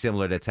anything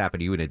similar that's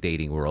happened to you in a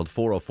dating world.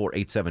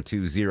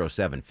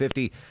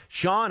 404-872-0750.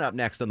 Sean up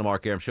next on the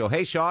Mark Aram Show.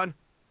 Hey, Sean.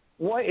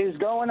 What is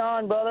going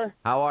on, brother?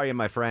 How are you,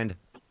 my friend?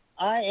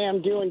 I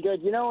am doing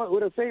good. You know what?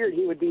 Would have figured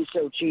he would be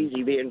so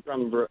cheesy being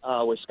from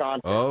Wisconsin.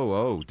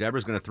 Oh,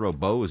 Deborah's going to throw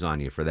bows on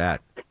you for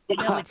that.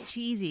 No, it's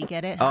cheesy.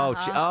 Get it?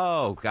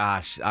 Oh,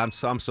 gosh. I'm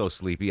so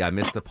sleepy. I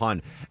missed the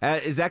pun.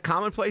 Is that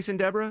commonplace in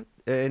Deborah,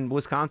 in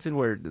Wisconsin,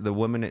 where the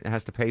woman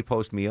has to pay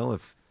post-meal?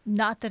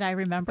 Not that I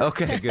remember.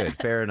 Okay, good.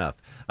 Fair enough.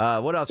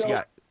 What else you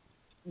got?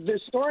 The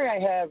story I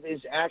have is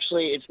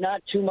actually, it's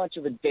not too much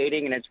of a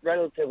dating, and it's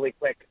relatively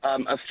quick.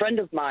 A friend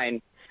of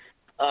mine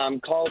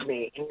called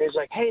me, and he was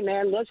like, hey,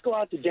 man, let's go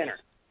out to dinner.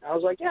 I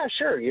was like, yeah,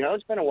 sure. You know,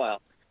 it's been a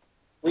while.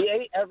 We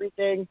ate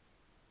everything.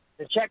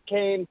 The check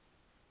came,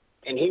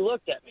 and he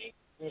looked at me.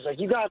 He was like,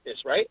 you got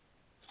this, right?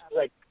 I was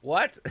like,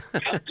 what?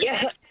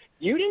 Yeah,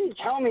 you didn't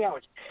tell me I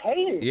was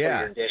paying for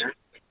your dinner.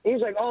 He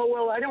was like, oh,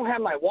 well, I don't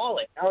have my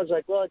wallet. I was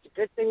like, well, it's a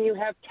good thing you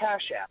have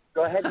Cash App.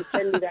 Go ahead and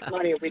send me that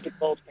money, and we could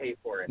both pay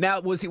for it.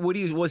 Now, was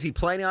he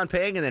planning on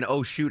paying and then,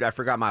 oh, shoot, I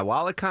forgot my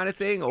wallet kind of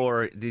thing?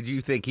 Or did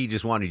you think he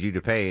just wanted you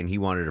to pay and he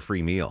wanted a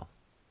free meal?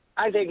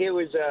 I think it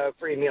was a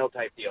free meal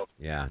type deal.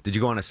 Yeah. Did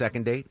you go on a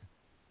second date?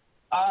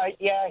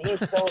 Yeah, he's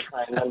still a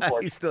friend,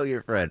 unfortunately. He's still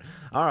your friend.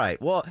 All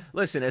right. Well,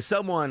 listen, as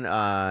someone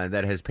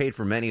that has paid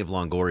for many of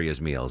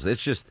Longoria's meals,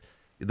 it's just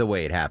the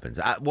way it happens.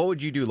 What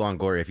would you do,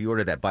 Longoria, if you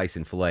ordered that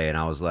bison fillet and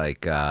I was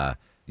like,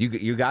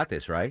 you got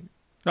this, right?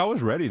 I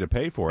was ready to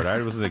pay for it.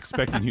 I wasn't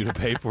expecting you to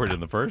pay for it in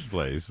the first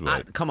place.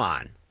 But... come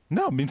on.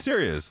 No, I mean,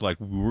 serious. Like,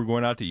 we were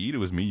going out to eat. It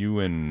was me, you,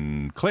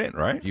 and Clint,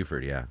 right?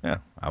 Buford, yeah. Yeah.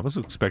 I was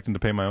expecting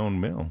to pay my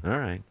own meal. All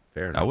right.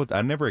 Fair enough.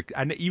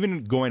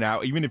 Even going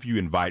out, even if you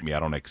invite me, I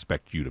don't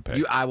expect you to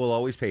pay. I will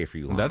always pay for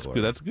you, Longoria. That's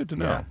good. That's good to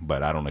know. Yeah.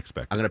 But I don't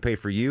expect I'm going to pay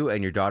for you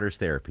and your daughter's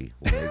therapy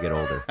when they get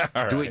older.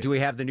 Do we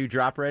have the new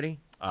drop ready?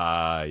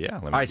 Yeah.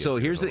 All right, so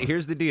here's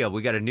the deal.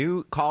 We got a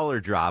new caller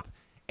drop.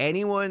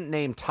 Anyone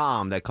named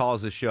Tom that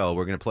calls the show,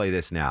 we're going to play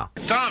this now.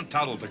 Tom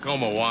Tuttle,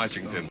 Tacoma,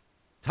 Washington.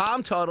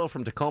 Tom Tuttle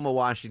from Tacoma,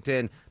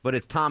 Washington, but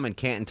it's Tom in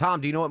Canton.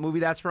 Tom, do you know what movie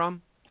that's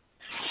from?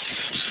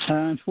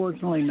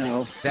 Unfortunately,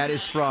 no. That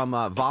is from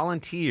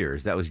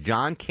Volunteers. That was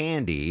John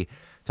Candy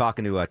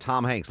talking to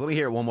Tom Hanks. Let me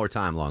hear it one more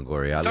time,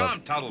 Longoria.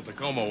 Tom Tuttle,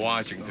 Tacoma,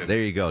 Washington.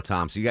 There you go,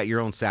 Tom. So you got your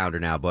own sounder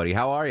now, buddy.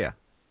 How are you?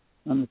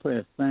 I'm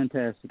impressed.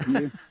 Fantastic.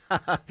 You?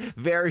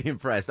 Very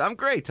impressed. I'm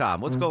great,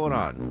 Tom. What's going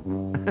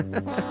on?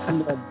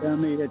 I'm that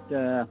dummy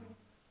that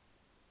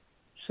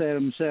set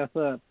himself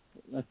up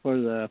for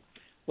the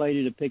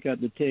lady to pick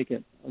up the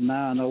ticket.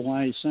 Now I know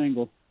why he's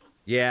single.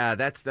 Yeah,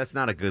 that's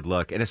not a good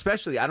look. And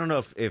especially, I don't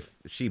know if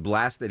she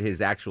blasted his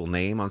actual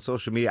name on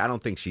social media. I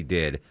don't think she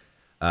did.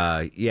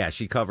 Yeah,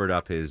 she covered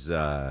up his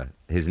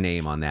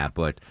name on that.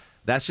 But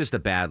that's just a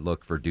bad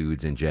look for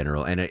dudes in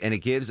general. And it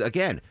gives,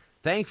 again,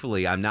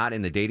 thankfully, I'm not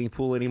in the dating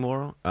pool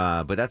anymore.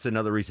 But that's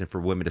another reason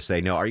for women to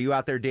say no. Are you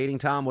out there dating,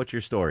 Tom? What's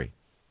your story?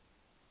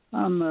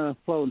 I'm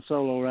floating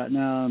solo right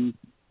now. I'm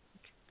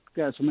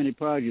got so many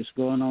projects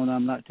going on,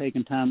 I'm not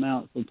taking time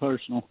out for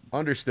personal.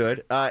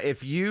 Understood.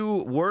 If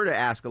you were to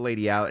ask a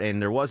lady out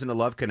and there wasn't a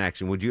love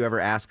connection, would you ever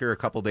ask her a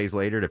couple days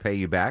later to pay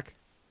you back?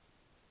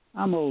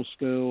 I'm old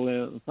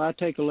school. If I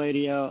take a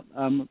lady out,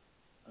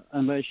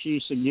 unless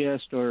she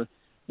suggests or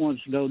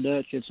wants to go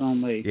Dutch, it's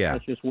on me. Yeah.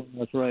 That's just what I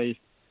was raised.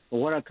 But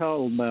what I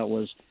called about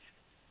was,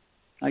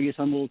 I guess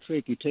I'm a little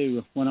tricky,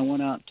 too. When I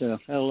went out to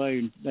L.A.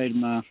 and dated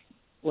my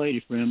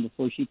lady friend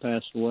before she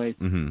passed away,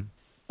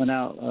 went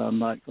out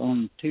like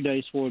on 2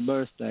 days before her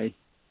birthday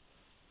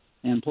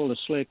and pulled a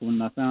slick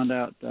when I found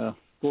out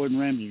Gordon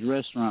Ramsay's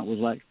restaurant was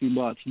like a few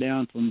blocks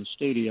down from the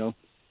studio.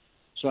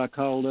 So I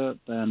called up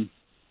and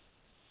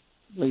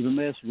leave a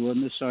message with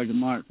Miss Sergeant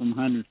Mark from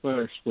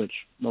 101st, which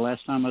the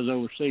last time I was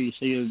overseas,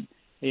 he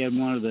had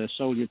one of the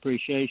soldier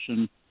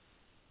appreciation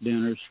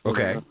dinners.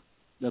 Okay.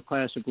 The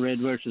classic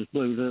red versus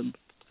blue.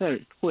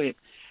 Very quick.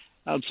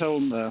 I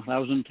told him I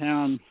was in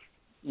town,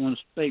 want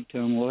to speak to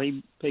him. Well,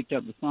 he picked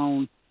up the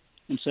phone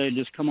and said,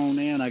 just come on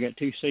in. I got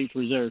 2 seats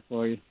reserved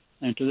for you.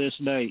 And to this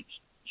date,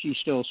 she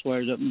still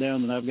swears up and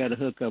down that I've got a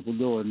hookup with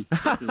Gordon.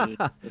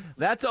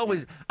 That's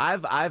always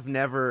I've gotten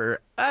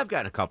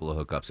a couple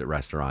of hookups at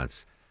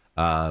restaurants,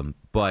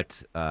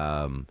 but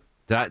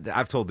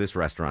I've told this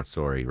restaurant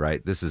story,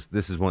 right? This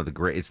is one of the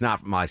great. It's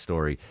not my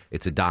story.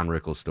 It's a Don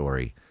Rickles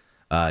story.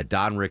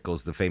 Don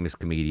Rickles, the famous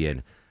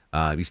comedian,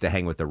 used to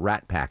hang with the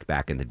Rat Pack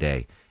back in the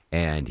day.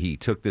 And he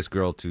took this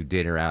girl to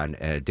dinner and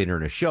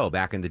a show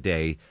back in the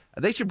day.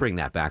 They should bring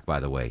that back,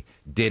 by the way.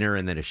 Dinner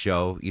and then a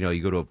show. You know,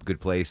 you go to a good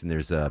place and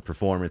there's a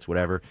performance,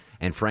 whatever.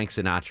 And Frank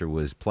Sinatra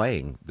was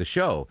playing the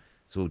show.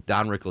 So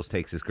Don Rickles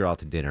takes this girl out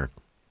to dinner.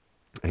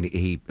 And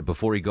he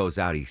before he goes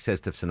out, he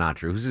says to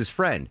Sinatra, who's his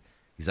friend,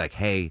 he's like,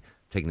 hey, I'm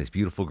taking this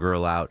beautiful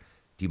girl out.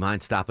 Do you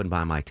mind stopping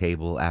by my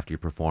table after your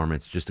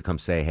performance just to come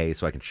say hey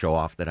so I can show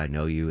off that I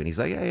know you? And he's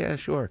like, yeah,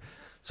 sure.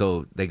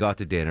 So they go out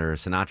to dinner.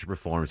 Sinatra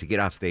performs. He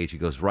get off stage. He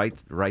goes right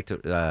to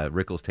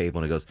Rickles'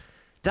 table and he goes,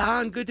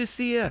 Don, good to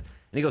see you. And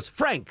he goes,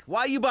 Frank,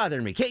 why are you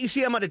bothering me? Can't you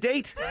see I'm on a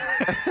date?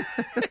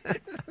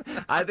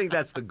 I think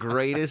that's the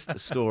greatest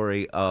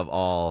story of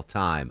all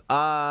time.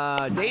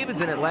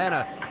 David's in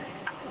Atlanta.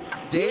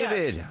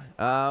 David,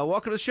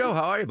 welcome to the show.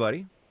 How are you,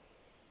 buddy?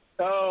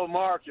 Oh,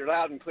 Mark, you're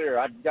loud and clear.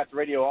 I got the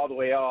radio all the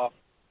way off.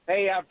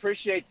 Hey, I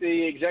appreciate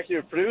the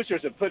executive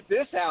producers that put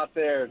this out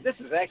there. This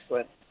is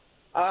excellent.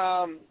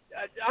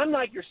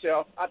 Unlike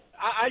yourself,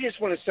 I just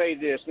want to say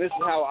this, and this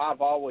is how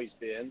I've always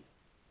been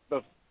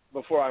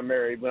before I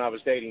married, when I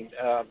was dating.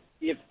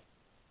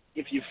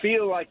 If you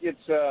feel like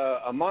it's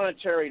a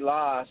monetary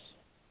loss,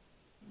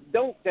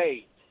 don't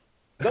date.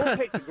 Don't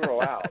take the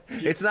girl out.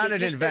 It's not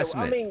an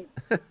investment. I mean,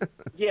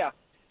 yeah.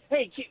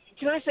 Hey,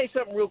 can I say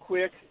something real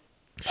quick?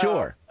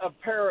 Sure.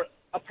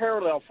 A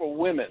parallel for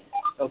women,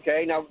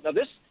 okay? Now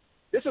this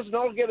is an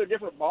altogether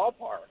different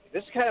ballpark.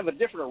 This is kind of a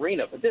different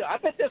arena, but I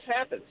bet this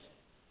happens.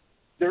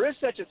 There is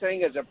such a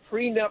thing as a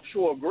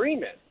prenuptial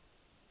agreement,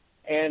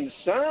 and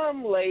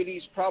some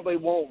ladies probably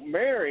won't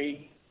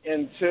marry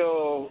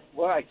until,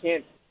 well,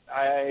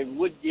 I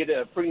would get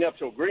a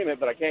prenuptial agreement,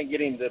 but I can't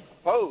get him to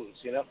propose,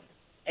 you know.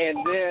 And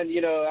then,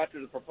 you know,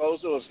 after the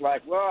proposal, it's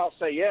like, well, I'll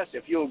say yes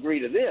if you'll agree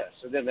to this.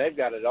 And then they've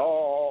got it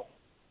all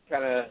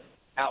kind of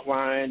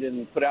outlined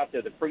and put out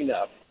there, the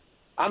prenup.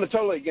 I'm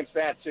totally against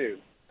that, too.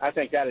 I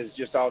think that is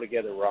just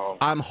altogether wrong.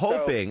 I'm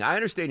hoping, I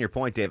understand your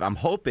point, Dave. I'm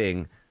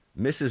hoping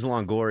Mrs.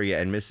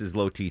 Longoria and Mrs.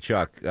 Low T.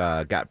 Chuck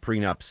got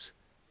prenups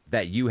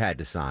that you had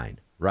to sign,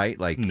 right?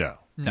 Like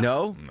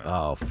No?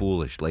 Oh,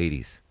 foolish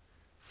ladies.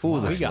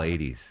 Foolish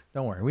ladies.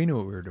 Don't worry. We knew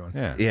what we were doing.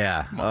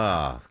 Yeah.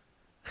 Oh.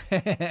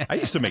 I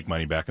used to make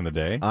money back in the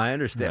day. I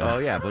understand. Oh,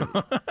 yeah,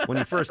 but when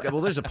you first got,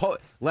 well, there's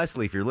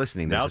Leslie, if you're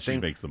listening, now she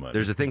makes the money.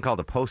 There's a thing called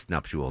a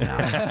postnuptial now.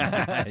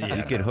 Yeah,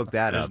 you can hook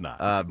that there's up.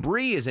 not.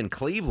 Bree is in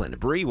Cleveland.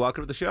 Bree,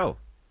 welcome to the show.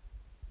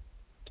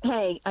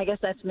 Hey, I guess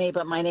that's me,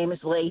 but my name is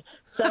Lee.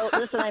 So,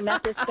 listen, I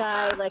met this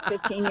guy like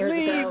 15 years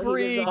ago.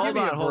 Bree, hold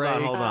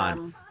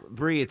on.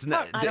 Bree, it's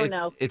not. I don't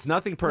know. It's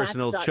nothing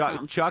personal.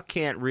 Chuck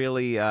can't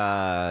really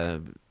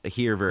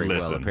hear very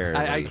well.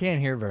 Apparently, I can't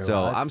hear very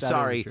so well. I'm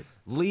sorry,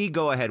 Lee.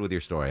 Go ahead with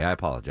your story. I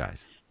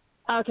apologize.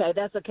 Okay,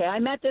 that's okay. I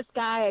met this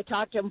guy. I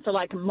talked to him for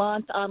like a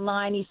month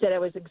online. He said I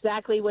was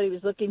exactly what he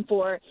was looking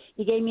for.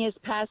 He gave me his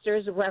pastor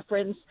as a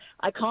reference.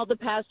 I called the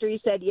pastor.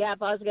 He said, yeah,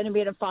 if I was going to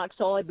be in a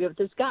foxhole, I'd be with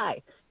this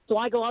guy. So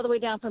I go all the way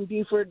down from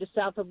Buford to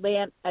South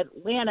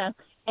Atlanta,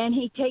 and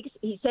he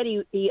said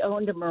he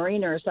owned a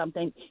marina or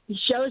something. He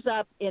shows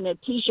up in a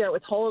T-shirt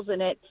with holes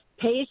in it,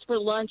 pays for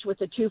lunch with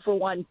a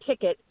 2-for-1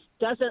 ticket,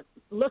 doesn't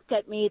look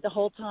at me the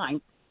whole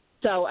time.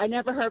 So I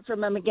never heard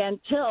from him again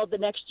till the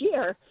next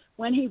year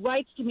when he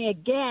writes to me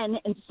again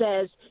and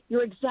says,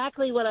 you're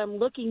exactly what I'm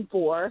looking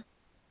for.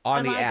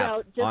 On the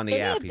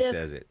app, he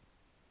says it.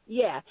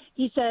 Yeah.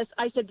 He says,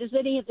 I said, does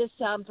any of this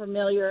sound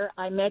familiar?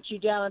 I met you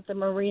down at the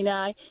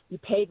marina. You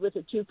paid with a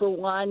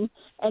 2-for-1.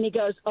 And he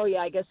goes, oh, yeah,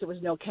 I guess there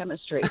was no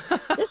chemistry.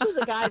 This was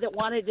a guy that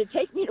wanted to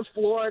take me to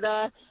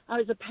Florida. I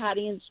was a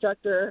PADI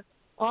instructor.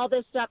 all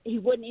this stuff. He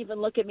wouldn't even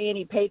look at me, and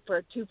he paid for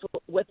a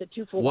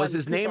 2-for-1. Was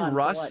his name coupon for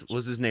Russ? lunch.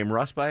 Was his name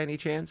Russ by any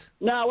chance?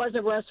 No, it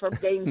wasn't Russ from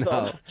Gainesville,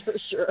 No. that's for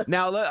sure.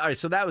 Now, all right,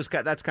 so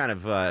that's kind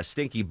of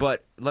stinky.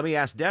 But let me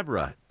ask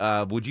Deborah: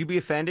 would you be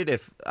offended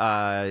if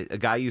a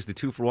guy used a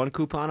 2-for-1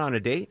 coupon on a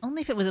date?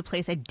 Only if it was a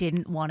place I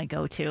didn't want to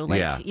go to. Like,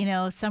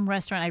 Yeah. Some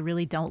restaurant I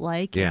really don't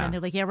like. Yeah. And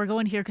they're like, yeah, we're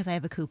going here because I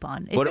have a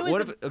coupon. If What- it was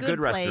what if a good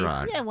place,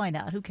 restaurant? Yeah, why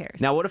not? Who cares?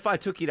 Now, what if I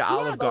took you to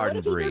Olive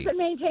Garden, But what if he Bree? doesn't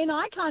maintain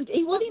eye contact?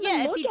 He wouldn't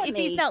even look at if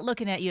me. he's not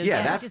looking at you, Yeah,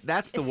 again,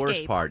 that's just the worst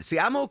escape. part. See,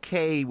 I'm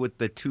okay with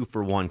the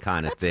 2-for-1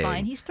 kind of That's thing.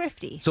 fine. He's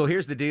thrifty. So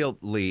here's the deal,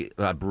 Lee.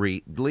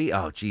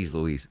 Oh, geez,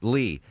 Louise.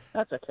 Lee.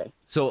 That's okay.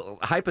 So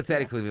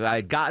hypothetically, if I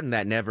had gotten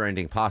that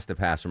never-ending pasta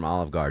pass from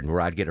Olive Garden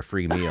where I'd get a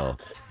free meal,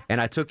 and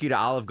I took you to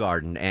Olive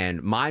Garden,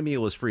 and my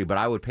meal was free, but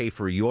I would pay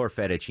for your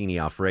fettuccine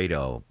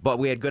Alfredo, but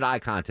we had good eye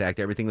contact,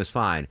 everything was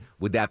fine.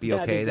 Would that be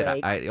That'd okay? be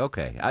great.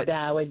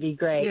 That would be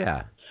great.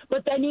 Yeah.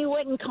 But then you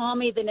wouldn't call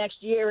me the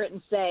next year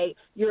and say,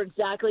 you're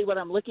exactly what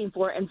I'm looking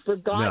for, and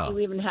forgot No. you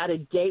even had a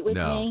date with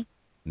No. me.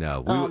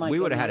 No, Oh, my we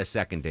would have had a goodness.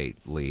 second date,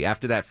 Lee.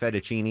 After that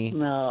fettuccine,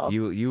 No.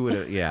 you would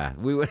have, yeah,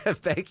 we would have.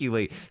 Thank you,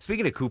 Lee.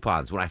 Speaking of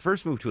coupons, when I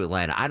first moved to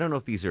Atlanta, I don't know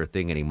if these are a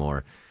thing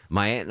anymore.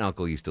 My aunt and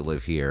uncle used to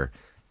live here,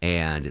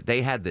 and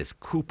they had this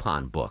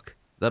coupon book.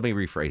 Let me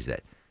rephrase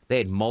that. They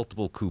had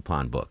multiple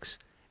coupon books,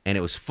 and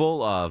it was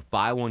full of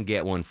buy one,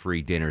 get one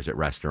free dinners at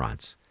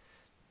restaurants.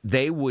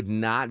 They would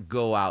not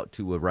go out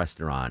to a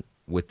restaurant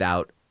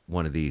without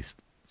one of these.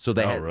 So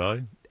they had,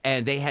 really?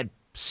 And they had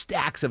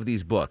stacks of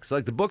these books.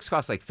 Like the books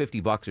cost like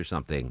 $50 or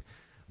something,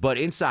 but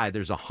inside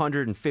there's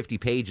 150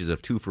 pages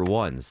of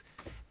 2-for-1s.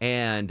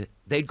 And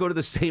they'd go to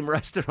the same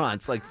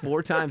restaurants like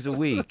 4 times a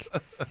week.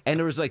 And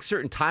there was like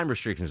certain time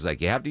restrictions.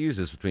 Like you have to use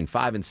this between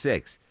 5 and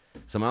 6.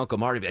 So my Uncle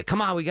Marty would be like,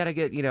 come on, we got to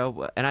get,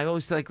 and I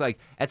always think like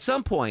at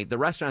some point the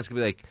restaurant's going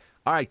to be like,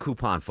 all right,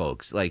 coupon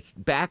folks, like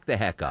back the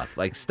heck up.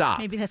 Like stop.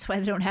 Maybe that's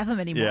why they don't have them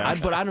anymore.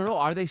 But I don't know.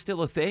 Are they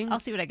still a thing? I'll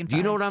see what I can Do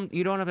you know find.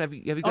 what have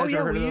you guys Oh, ever yeah,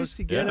 heard we of those? used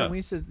to get them. We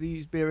used to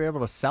be able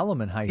to sell them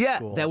in high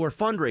school. That were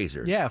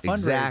fundraisers. Yeah, fundraisers,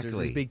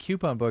 Exactly. these big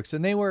coupon books.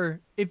 And they were,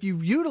 if you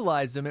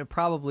utilized them, it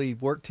probably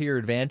worked to your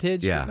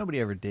advantage. Yeah. But nobody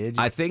ever did.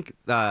 I think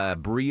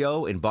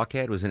Brio in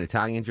Buckhead was an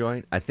Italian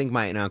joint. I think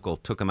my aunt and uncle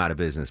took them out of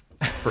business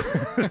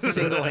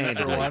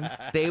single-handedly.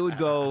 They would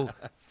go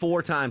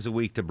 4 times a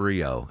week to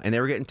Brio, and they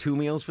were getting 2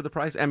 meals for the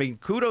price. I mean,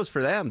 kudos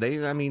for them.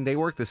 They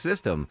worked the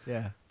system.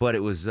 Yeah. But it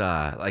was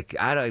like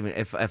I don't even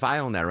if I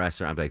owned that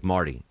restaurant, I'd be like,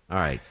 Marty, all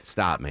right,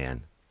 stop,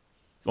 man.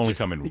 Only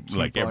coming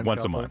like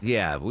once a month.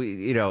 Yeah,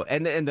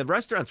 and the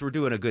restaurants were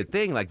doing a good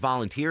thing, like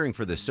volunteering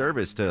for the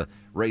service to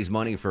raise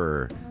money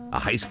for a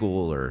high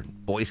school or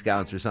Boy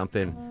Scouts or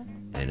something.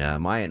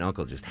 And my aunt and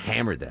uncle just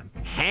hammered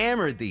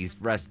these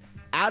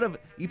out of.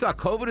 You thought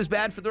COVID was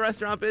bad for the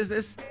restaurant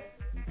business?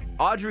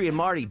 Audrey and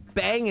Marty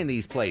banging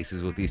these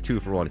places with these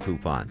 2-for-1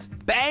 coupons,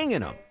 banging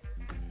them.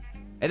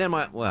 And then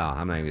I'm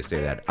not even gonna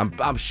say that.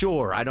 I'm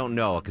sure, I don't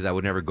know because I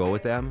would never go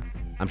with them.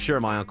 I'm sure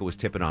my uncle was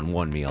tipping on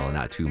 1 meal and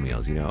not 2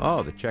 meals.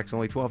 Oh, the check's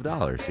only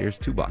 $12. Here's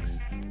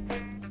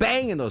 $2.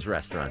 Banging those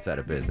restaurants out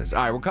of business.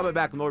 All right, we're coming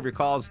back with more of your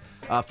calls.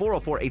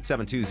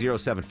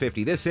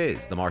 404-872-0750. This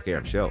is The Mark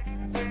Arum Show.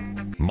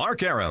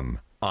 Mark Arum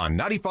on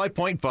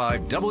 95.5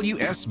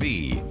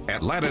 WSB,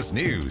 Atlanta's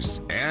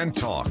News and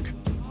Talk.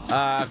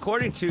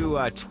 According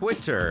to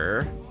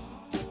Twitter,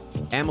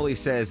 Emily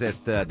says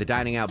that the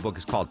dining out book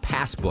is called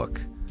Passbook,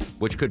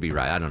 which could be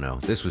right. I don't know.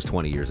 This was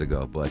 20 years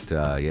ago, but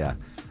yeah.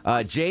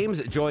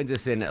 James joins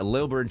us in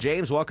Lilburn.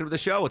 James, welcome to the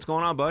show. What's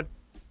going on, bud?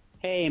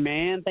 Hey,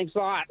 man. Thanks a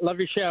lot. Love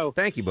your show.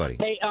 Thank you, buddy.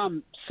 Hey,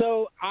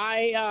 so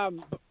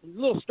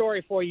little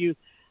story for you.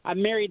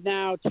 I'm married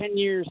now 10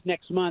 years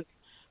next month,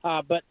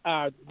 but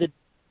the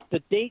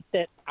date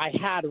that I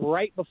had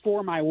right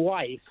before my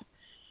wife,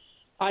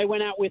 I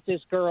went out with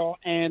this girl,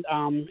 and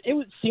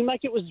seemed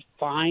like it was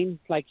fine,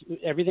 like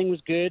everything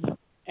was good.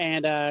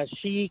 And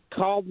she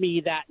called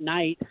me that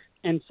night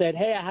and said,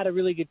 hey, I had a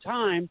really good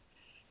time.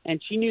 And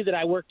she knew that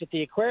I worked at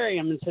the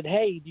aquarium and said,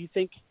 hey, do you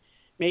think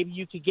maybe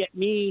you could get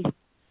me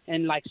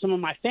and like some of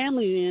my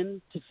family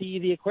in to see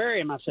the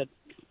aquarium? I said,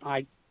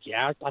 I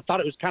thought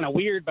it was kind of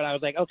weird, but I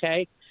was like,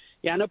 okay,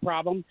 yeah, no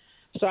problem.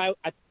 So I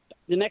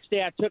the next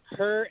day I took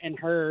her and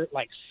her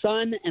like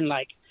son and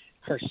like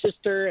her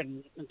sister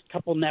and a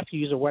couple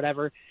nephews or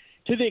whatever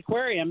to the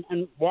aquarium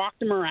and walked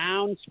them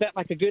around, spent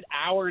like a good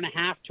hour and a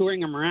half touring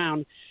them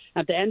around.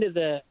 At the end of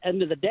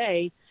the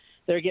day,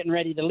 they're getting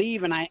ready to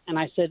leave, and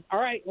I said, all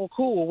right, well,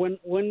 cool.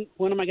 When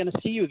am I going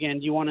to see you again?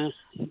 Do you want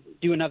to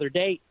do another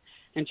date?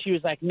 And she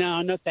was like,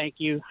 no, thank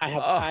you.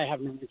 I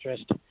have no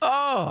interest.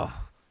 Oh,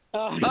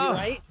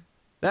 right.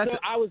 So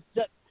I was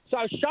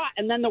shocked.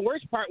 And then the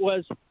worst part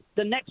was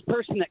the next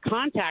person that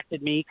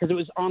contacted me, because it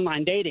was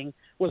online dating,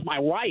 was my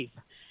wife.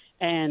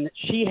 And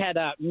she had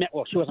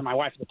she wasn't my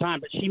wife at the time,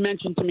 but she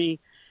mentioned to me,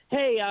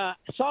 hey, I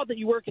saw that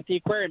you work at the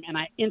aquarium, and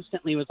I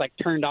instantly was like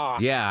turned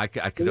off. Yeah, I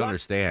could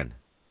understand.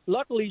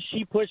 Luckily,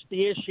 she pushed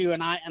the issue,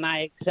 and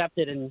I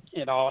accepted, and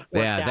it all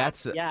worked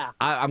out.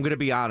 I'm going to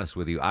be honest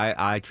with you.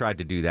 I tried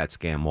to do that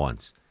scam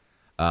once.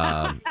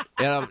 And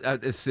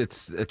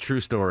It's a true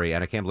story,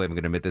 and I can't believe I'm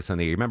going to admit this on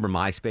the air. You remember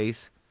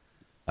MySpace?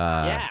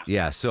 Yeah.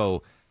 Yeah.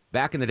 So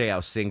back in the day, I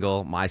was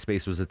single.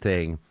 MySpace was a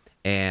thing,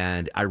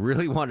 and I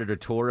really wanted a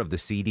tour of the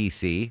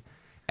CDC.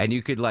 And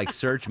you could like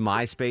search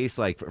MySpace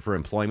like for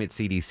employment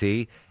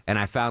CDC, and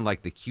I found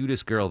like the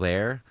cutest girl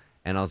there,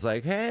 and I was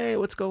like, "Hey,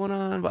 what's going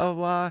on?" Blah blah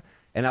blah.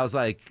 And I was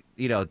like,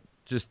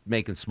 just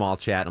making small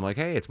chat. I'm like,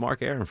 "Hey, it's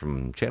Mark Arum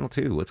from Channel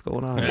 2. What's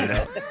going on?"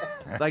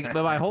 But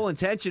my whole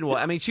intention was,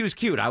 I mean, she was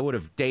cute. I would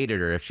have dated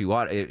her if she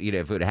wanted, if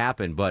it would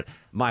happen. But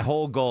my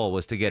whole goal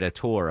was to get a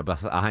tour, a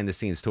behind the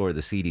scenes tour of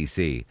the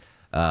CDC.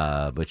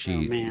 But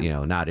she,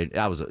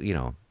 I was,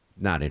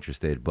 not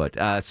interested.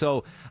 But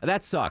so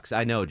that sucks.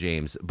 I know,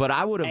 James. But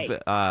I would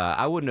have,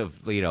 I wouldn't have,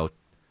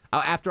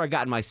 after I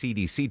got my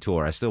CDC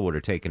tour, I still would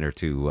have taken her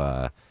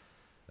to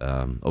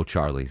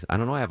O'Charlie's. I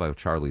don't know. I have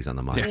O'Charlie's on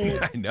the mind.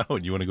 Yeah, I know.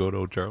 You want to go to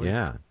O'Charlie's?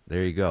 Yeah,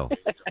 there you go.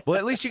 Well,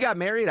 at least you got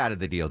married out of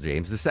the deal,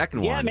 James. The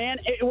second one. Yeah, man,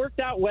 it worked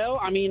out well.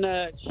 I mean,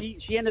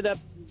 she ended up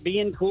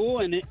being cool,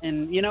 and it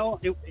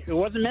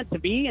wasn't meant to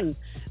be. And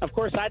of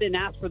course, I didn't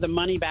ask for the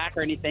money back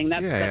or anything.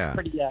 That's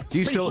pretty. Do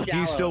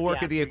you still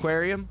work at the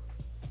aquarium?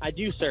 I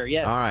do, sir.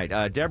 Yes. All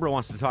right. Deborah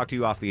wants to talk to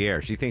you off the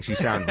air. She thinks you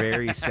sound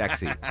very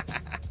sexy.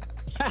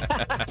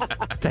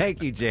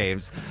 Thank you,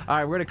 James. All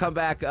right, we're going to come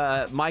back.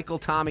 Michael,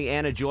 Tommy,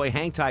 Anna, Joy,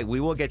 hang tight.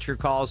 We will get your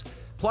calls.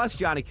 Plus,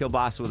 Johnny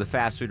Kilbasa with a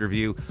fast food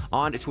review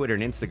on Twitter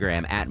and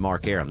Instagram at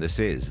Mark Arum. This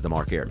is The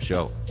Mark Arum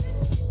Show.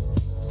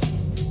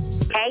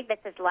 Hey, this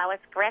is Lois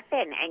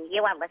Griffin, and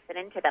you are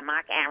listening to The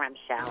Mark Arum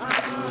Show.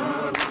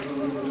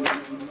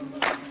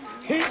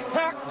 He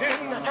packed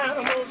in the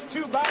animals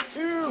 2 by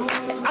 2.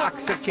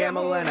 Ox, a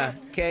camelina,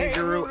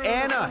 kangaroo.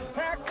 Anna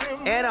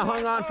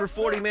hung on for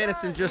 40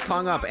 minutes and just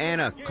hung up.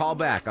 Anna, call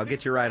back. I'll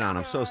get you right on.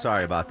 I'm so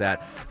sorry about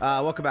that.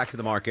 Welcome back to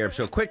the Mark Arum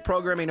Show. Quick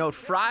programming note.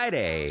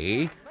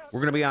 Friday, we're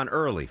going to be on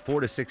early,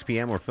 4 to 6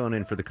 p.m. We're filling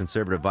in for the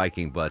Conservative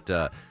Viking,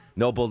 but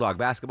no Bulldog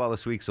basketball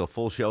this week, so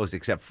full shows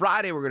except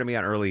Friday. We're going to be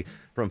on early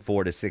from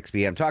 4 to 6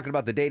 p.m. Talking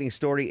about the dating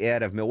story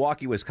out of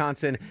Milwaukee,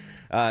 Wisconsin.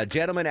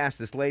 Gentleman asked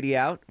this lady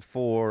out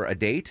for a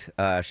date.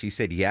 She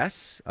said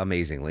yes,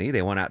 amazingly.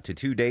 They went out to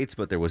 2 dates,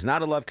 but there was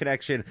not a love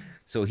connection,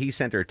 so he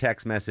sent her a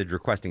text message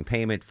requesting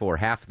payment for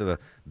half the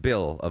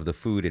bill of the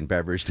food and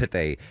beverage that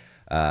they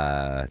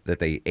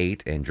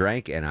ate and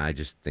drank, and I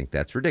just think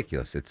that's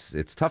ridiculous.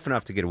 It's tough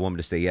enough to get a woman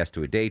to say yes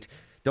to a date.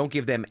 Don't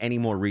give them any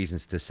more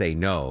reasons to say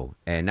no,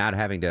 and not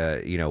having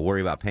to,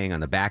 worry about paying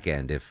on the back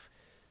end if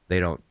they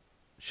don't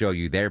show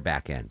you their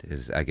back end,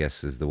 is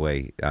the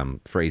way I'm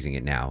phrasing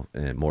it now,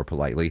 more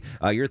politely.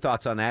 Your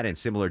thoughts on that and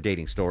similar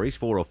dating stories,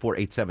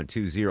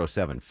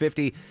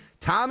 404-872-0750.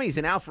 Tommy's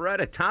in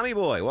Alpharetta. Tommy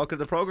boy, welcome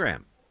to the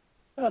program.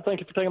 Thank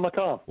you for taking my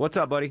call. What's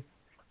up, buddy?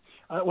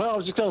 Well, I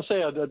was just going to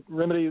say a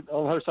remedy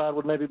on her side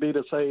would maybe be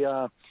to say,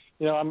 I'm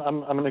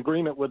in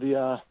agreement with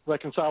the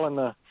reconciling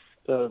the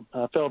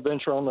failed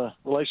venture on the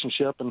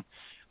relationship, and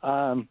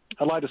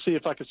I'd like to see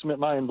if I could submit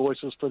my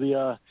invoices for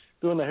the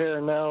doing the hair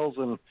and nails,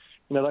 and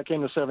that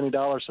came to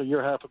 $70, so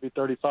your half would be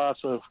 $35.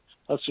 So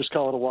let's just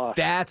call it a wash.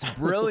 That's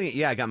brilliant.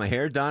 Yeah, I got my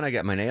hair done, I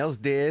got my nails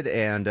did,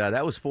 and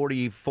that was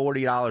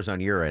 $40 on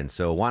your end.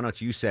 So why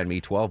don't you send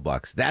me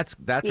 $12? That's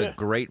a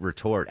great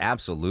retort.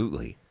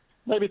 Absolutely.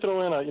 Maybe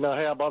throw in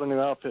hey, I bought a new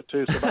outfit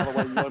too, so by the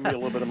way, you owe me a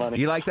little bit of money.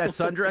 You like that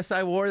sundress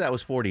I wore? That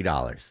was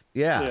 $40.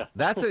 Yeah.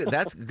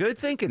 That's good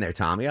thinking there,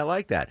 Tommy. I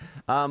like that.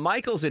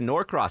 Michael's in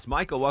Norcross.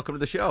 Michael, welcome to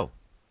the show.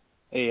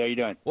 Hey, how you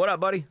doing? What up,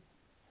 buddy?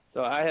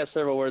 So I have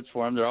several words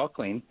for him. They're all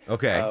clean.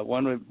 Okay.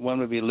 One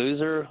would be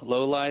loser,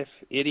 lowlife,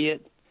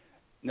 idiot.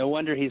 No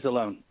wonder he's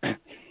alone.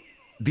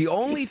 The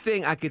only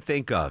thing I could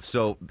think of,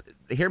 so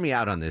hear me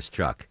out on this,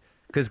 Chuck,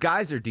 because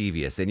guys are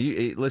devious, and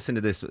you listen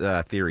to this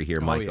theory here,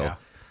 Michael.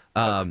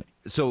 Yeah.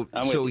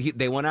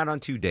 They went out on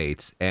 2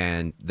 dates,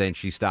 and then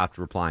she stopped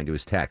replying to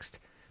his text.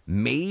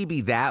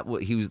 Maybe that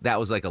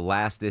was like a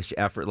last-ditch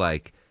effort,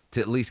 like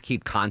to at least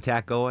keep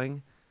contact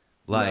going.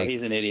 Like, no,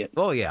 he's an idiot.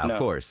 Oh yeah, of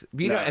course.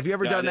 Have you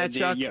ever done that,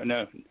 Chuck?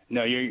 No,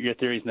 your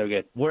theory's no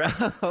good.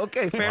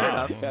 Okay, fair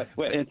enough.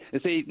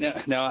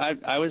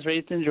 I was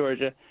raised in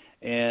Georgia,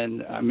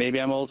 and maybe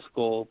I'm old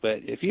school, but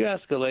if you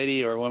ask a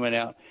lady or a woman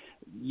out,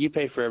 you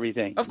pay for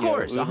everything. Of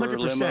course, 100%.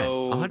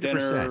 Limo, 100%.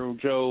 dinner,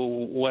 Joe,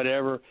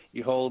 whatever.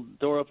 You hold the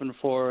door open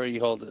for her. You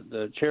hold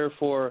the chair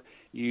for her.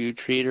 You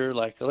treat her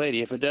like a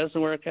lady. If it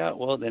doesn't work out,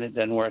 well, then it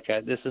doesn't work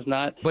out. This is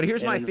not. But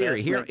here's my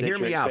theory. Hear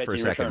me out for a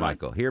second,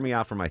 Michael. Hear me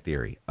out for my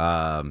theory.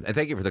 And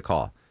thank you for the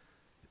call.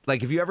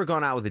 Like, have you ever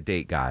gone out with a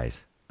date,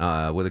 guys,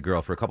 with a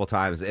girl for a couple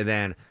times, and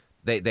then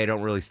they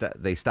don't really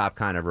they stop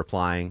kind of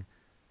replying?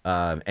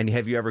 And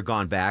have you ever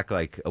gone back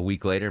like a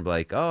week later and be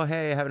like, oh,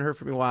 hey, I haven't heard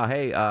from you in a while.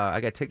 Hey, I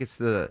got tickets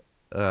to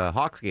the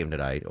Hawks game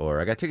tonight,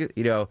 or I got tickets,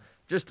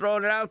 just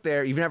throwing it out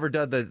there. You've never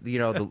done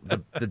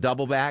the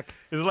double back?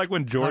 Is it like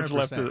when George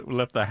 100%.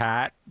 left the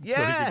hat so he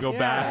could go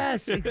back?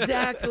 Yes,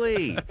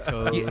 exactly.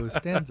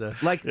 Stanza.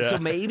 So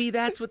maybe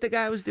that's what the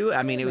guy was doing.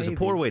 I mean, it was a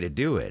poor way to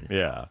do it.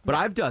 Yeah. But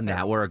I've done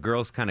that where a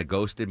girl's kind of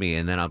ghosted me,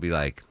 and then I'll be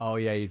like, oh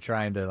yeah, you're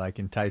trying to like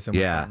entice him.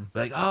 With something.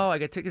 Like, oh, I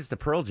got tickets to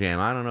Pearl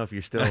Jam. I don't know if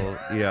you're still,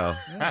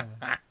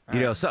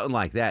 Something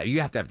like that.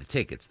 You have to have the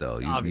tickets, though.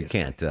 You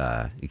can't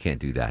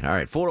do that. All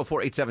right,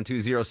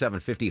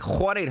 404-872-0750,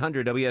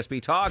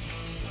 1-800-WSB-TALK.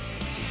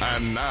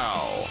 And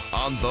now,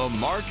 on the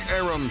Mark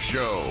Arum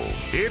Show,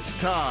 it's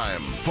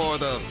time for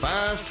the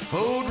Fast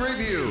Food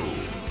Review.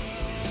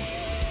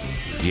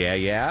 Yeah.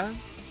 Yeah.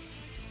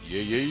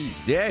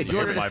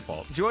 Jordan, my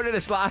fault. Jordan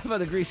is live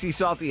on the Greasy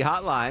Salty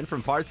Hotline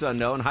from parts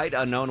unknown, height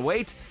unknown,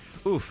 weight.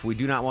 Oof, we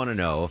do not want to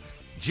know.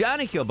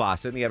 Johnny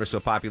Kilbasa in the ever so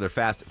popular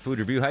Fast Food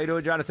Review. How you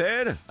doing,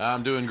 Jonathan?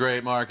 I'm doing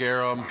great, Mark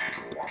Arum.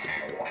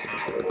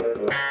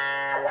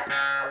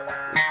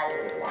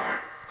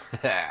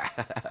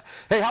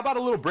 Hey, how about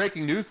a little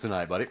breaking news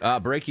tonight, buddy?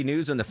 Breaking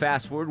news in the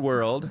fast food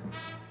world.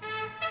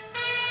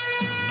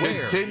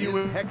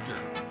 Continuing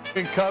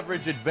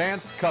coverage,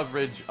 advanced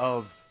coverage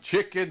of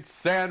Chicken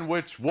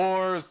Sandwich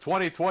Wars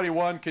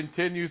 2021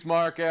 continues,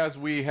 Mark, as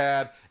we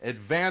had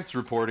advanced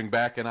reporting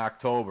back in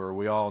October.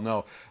 We all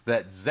know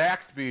that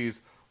Zaxby's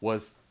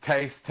was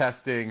taste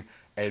testing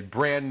a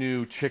brand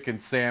new chicken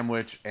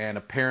sandwich, and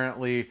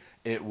apparently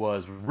it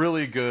was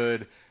really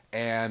good.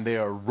 And they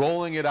are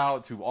rolling it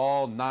out to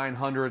all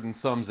 900 and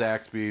some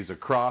Zaxby's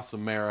across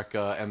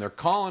America. And they're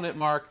calling it,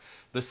 Mark,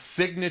 the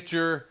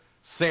signature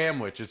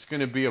sandwich. It's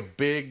going to be a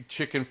big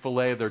chicken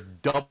filet. They're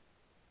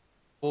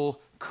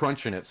double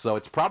crunching it. So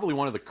it's probably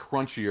one of the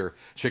crunchier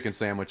chicken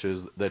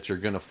sandwiches that you're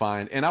going to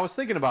find. And I was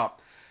thinking about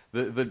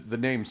the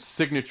name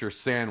signature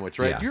sandwich,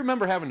 right? Yeah. Do you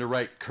remember having to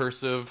write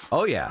cursive?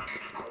 Oh, yeah.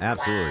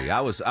 Absolutely.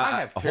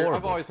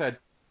 I've always had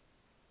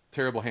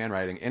terrible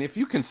handwriting. And if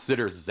you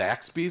consider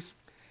Zaxby's,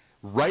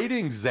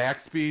 writing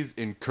Zaxby's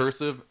in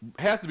cursive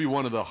has to be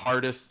one of the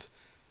hardest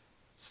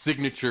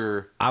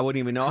signature. I wouldn't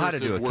even know how to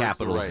do a cursive words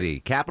capital to write.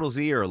 Z. Capital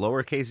Z or a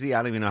lowercase z, I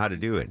don't even know how to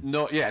do it.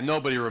 No, yeah,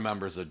 nobody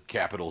remembers a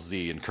capital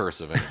Z in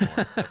cursive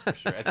anymore. That's for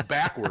sure. It's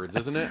backwards,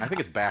 isn't it? I think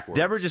it's backwards.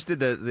 Deborah just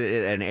did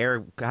an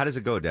air. How does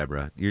it go,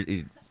 Deborah?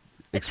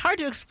 It's hard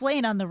to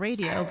explain on the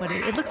radio, but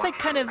it looks like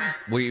kind of.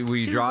 We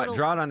two draw little-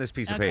 it on this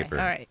piece of Okay, paper.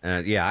 all right.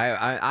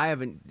 I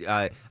haven't,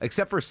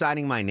 except for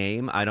signing my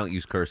name, I don't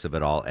use cursive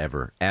at all,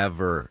 ever.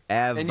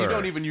 And you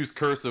don't even use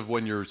cursive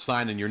when you're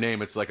signing your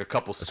name. It's like a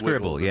couple squiggles.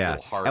 Scribble, and yeah.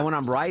 little hearts. And when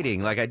I'm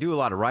writing, like I do a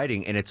lot of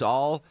writing, and it's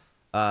all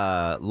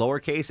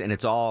lowercase and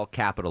it's all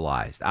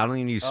capitalized. I don't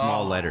even use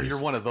small letters. You're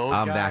one of those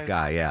I'm guys? that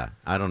guy, yeah.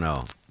 I don't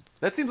know.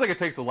 That seems like it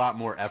takes a lot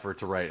more effort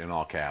to write in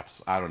all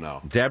caps. I don't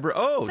know. Deborah,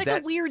 It's like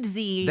a weird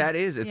Z. That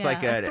is. It's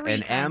like a three,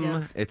 an kind M.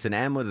 of. It's an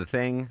M with a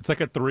thing. It's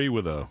like a 3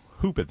 with a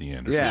hoop at the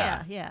end. Or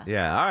Yeah. Yeah.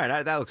 Yeah. All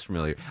right. That looks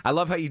familiar. I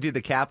love how you did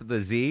the cap of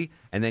the Z,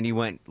 and then you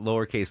went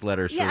lowercase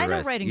letters Yeah, for the I don't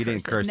rest. write in You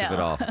didn't cursive, cursive at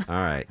no. all.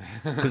 All right.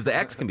 Because the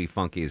X can be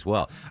funky as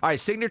well. All right.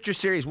 Signature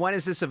Series. When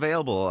is this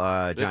available,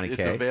 Johnny It's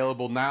K?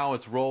 available now.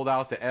 It's rolled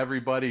out to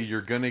everybody.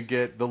 You're going to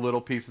get the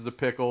little pieces of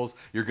pickles.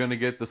 You're going to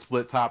get the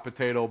split top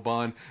potato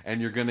bun.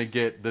 And you're going to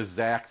get the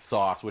Zax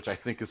sauce, which I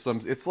think is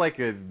it's like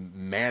a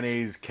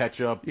mayonnaise,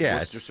 ketchup,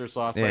 Worcestershire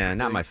sauce. type Yeah, of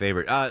not thing. my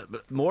favorite.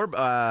 More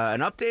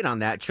an update on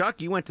that. Chuck,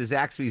 you went to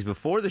Zaxby's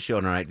before the show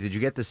tonight. Did you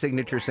get the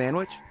signature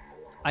sandwich?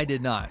 I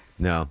did not.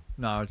 No.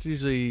 No, it's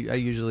usually I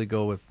usually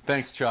go with.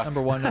 Thanks, Chuck.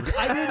 Number one. I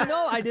didn't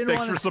know. I didn't Thanks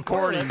want for to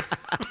supporting.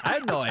 I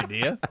had no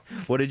idea.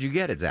 What did you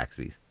get at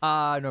Zaxby's?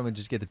 I normally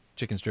just get the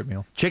chicken strip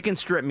meal. Chicken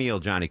strip meal,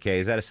 Johnny K.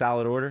 Is that a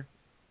solid order?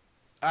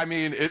 I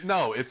mean,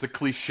 it's a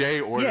cliche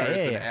order. Yeah,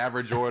 it's yeah. an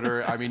average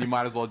order. I mean, you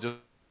might as well just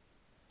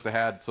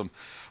had some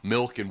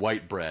milk and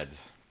white bread.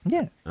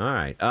 Yeah. All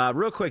right.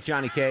 Real quick,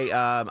 Johnny K.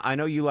 I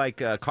know you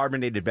like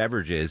carbonated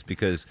beverages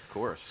because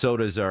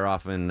sodas are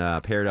often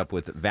paired up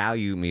with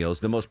value meals.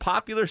 The most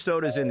popular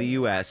sodas in the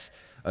U.S.,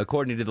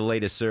 according to the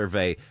latest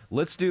survey.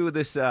 Let's do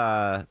this.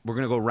 We're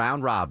going to go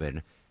round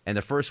robin. And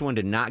the first one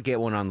to not get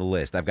one on the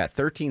list. I've got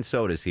 13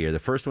 sodas here. The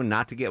first one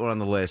not to get one on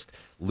the list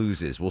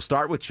loses. We'll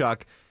start with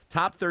Chuck.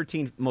 Top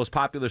 13 most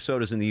popular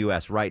sodas in the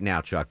U.S. right now,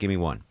 Chuck. Give me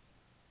one.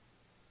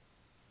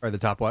 Or the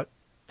top what?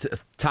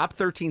 Top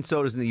 13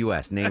 sodas in the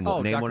U.S. Name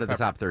one Dr. of the Pepper.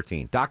 top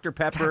 13. Dr.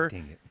 Pepper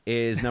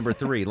is number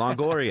 3.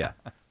 Longoria.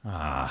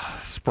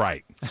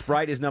 Sprite.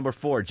 Sprite is number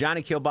 4.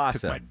 Johnny Kilbasa.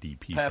 Took my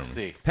DP.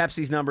 Pepsi.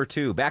 Pepsi's number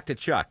 2. Back to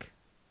Chuck.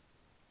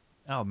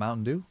 Oh,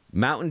 Mountain Dew.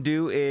 Mountain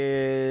Dew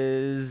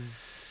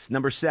is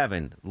number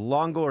 7.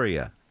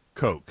 Longoria.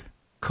 Coke.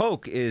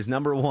 Coke is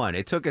number 1.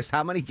 It took us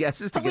how many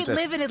guesses to We get to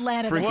live in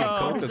Atlanta. freaking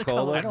Whoa.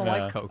 Coca-Cola? I don't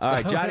like Coke. All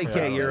right, Johnny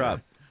K, you're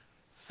up.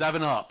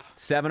 7-Up.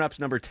 7-Up's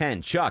number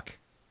 10. Chuck.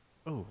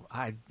 Oh,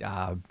 are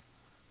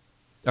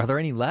there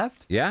any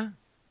left? Yeah?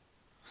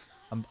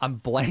 I'm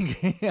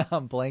blanking.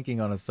 I'm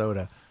blanking on a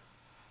soda.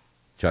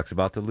 Chuck's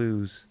about to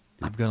lose.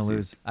 I'm gonna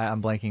lose.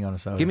 I'm blanking on a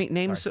soda. Give me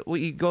name.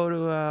 You go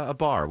to a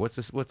bar. What's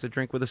a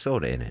drink with a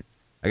soda in it?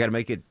 I got to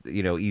make it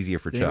easier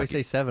for Did Chuck.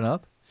 anybody say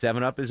 7-Up?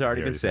 7-Up has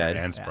already been said.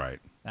 And Sprite.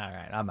 All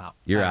right, I'm out.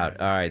 You're out.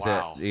 All right.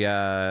 Wow. The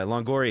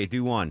Longoria,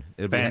 do one.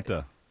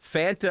 Fanta.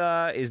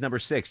 Fanta is number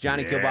 6.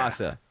 Johnny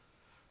Kilbasa.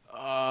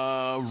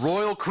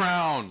 Royal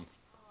Crown.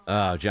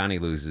 Oh, Johnny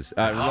loses.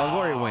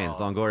 Longoria wins.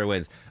 Longoria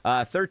wins.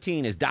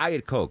 13 is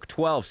Diet Coke.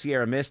 12,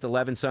 Sierra Mist.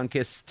 11,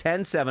 Sunkist.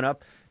 10,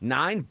 7-Up.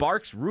 9,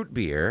 Barks Root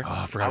Beer.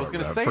 Oh, I was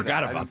going to say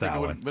forgot that. I about didn't think that it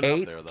one. would've been up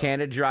 8, there, though.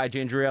 Canada Dry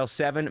Ginger Ale.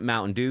 7,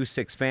 Mountain Dew.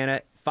 6,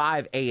 Fanta.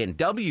 5,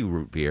 A&W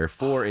Root Beer.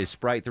 4 is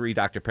Sprite. 3,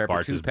 Dr. Pepper.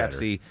 Barks 2, is better.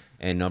 Pepsi.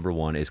 And number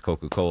 1 is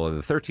Coca-Cola.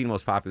 The 13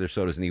 most popular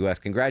sodas in the U.S.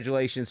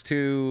 Congratulations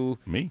to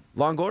me,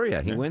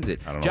 Longoria. He wins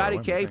it. I don't know Johnny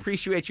what I K, win, but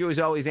appreciate you as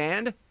always.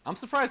 And I'm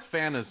surprised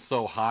Fan is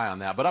so high on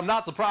that, but I'm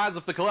not surprised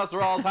if the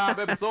cholesterol is high,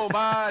 baby. So am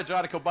I.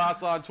 Johnny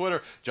Kilbasa on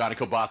Twitter. Johnny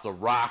Kilbasa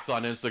rocks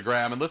on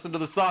Instagram. And listen to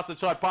the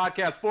Sausage Hut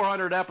podcast,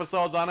 400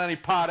 episodes on any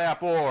pod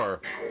app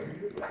or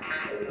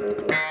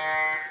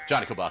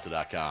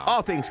JohnnyKilbasa.com.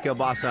 all things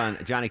Kilbasa on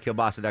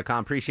JohnnyKilbasa.com.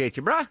 Appreciate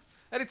you, bruh.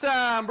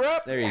 Anytime, bro.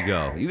 There you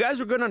go. You guys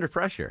were good under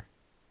pressure.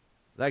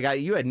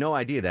 You had no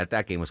idea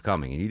that game was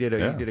coming, and you did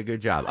a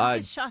good job. I'm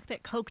just shocked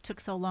that Coke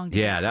took so long to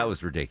Yeah, get that to.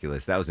 was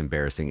ridiculous. That was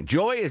embarrassing.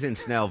 Joy is in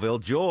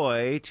Snellville.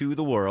 Joy to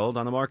the world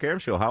on the Mark Arum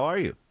Show. How are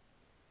you?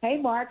 Hey,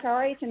 Mark, how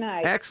are you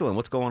tonight? Excellent.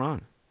 What's going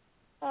on?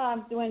 Oh,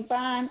 I'm doing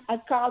fine. I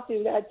called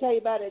to tell you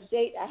about a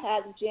date I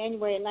had in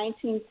January of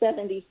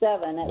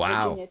 1977 at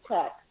Wow. Virginia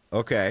Tech.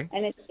 Okay.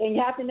 And you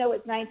have to know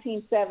it's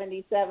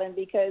 1977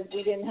 because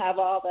we didn't have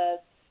all the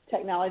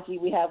technology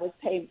we have with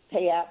pay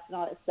apps and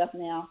all that stuff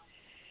now.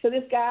 So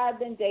this guy I've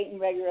been dating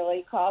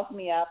regularly calls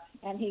me up,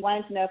 and he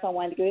wanted to know if I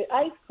wanted to go get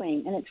ice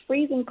cream, and it's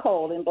freezing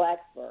cold in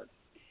Blacksburg.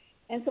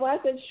 And so I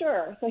said,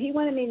 sure. So he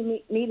wanted me to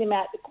meet him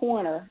at the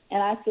corner,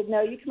 and I said,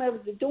 no, you come over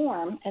to the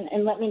dorm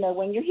and let me know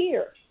when you're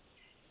here.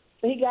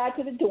 So he got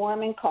to the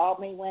dorm and called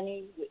me when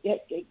he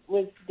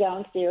was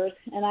downstairs,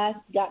 and I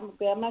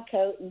grabbed my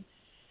coat, and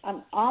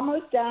I'm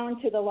almost down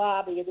to the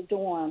lobby of the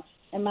dorm,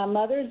 and my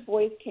mother's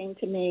voice came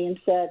to me and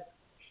said,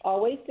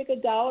 always stick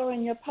 $1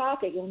 in your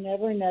pocket. You'll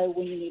never know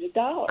when you need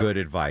 $1. Good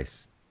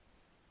advice.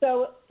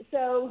 So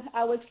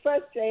I was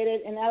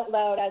frustrated, and out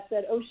loud I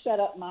said, oh,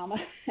 shut up, Mama.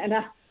 And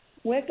I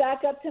went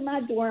back up to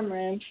my dorm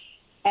room,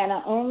 and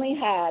I only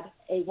had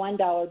a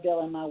 $1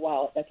 bill in my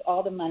wallet. That's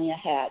all the money I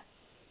had.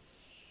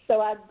 So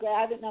I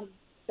grabbed it, and I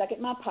stuck it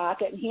in my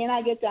pocket, and he and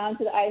I get down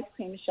to the ice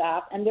cream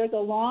shop, and there's a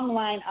long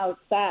line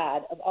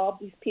outside of all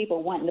these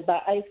people wanting to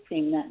buy ice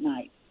cream that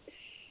night.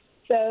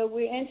 So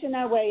we're inching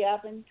our way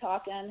up and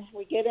talking.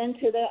 We get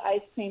into the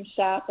ice cream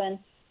shop, and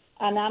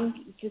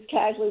I'm just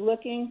casually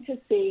looking to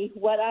see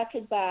what I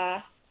could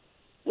buy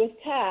with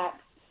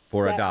tax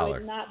For that $1.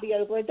 would not be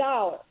over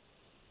 $1.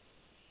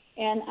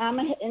 And I'm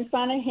in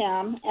front of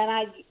him, and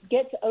I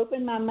get to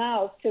open my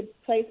mouth to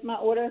place my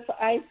order for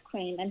ice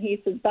cream, and he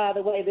says, by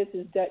the way, this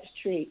is Dutch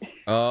Treat.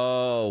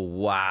 Oh,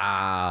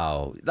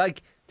 wow. You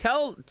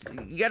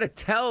got to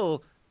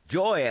tell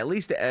Joy, at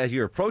least as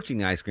you're approaching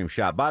the ice cream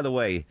shop, by the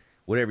way,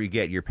 whatever you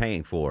get, you're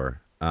paying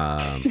for,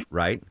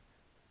 right?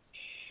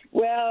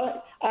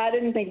 Well, I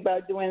didn't think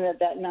about doing it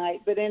that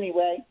night, but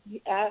anyway,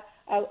 I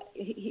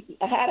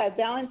had a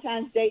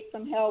Valentine's date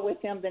from hell with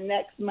him the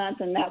next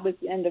month, and that was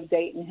the end of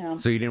dating him.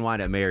 So you didn't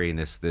wind up marrying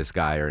this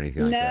guy or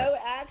anything like that? No,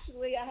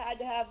 actually, I had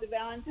to have the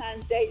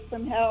Valentine's date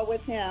from hell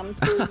with him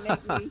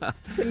to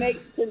make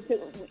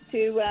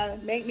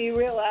me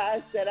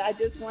realize that I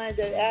just wanted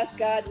to ask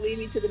God to lead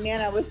me to the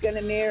man I was going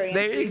to marry.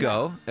 There you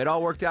go. It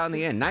all worked out in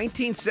the end.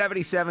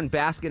 1977,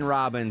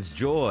 Baskin-Robbins,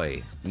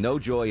 Joy. No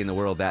joy in the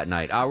world that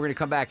night. We're going to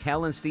come back.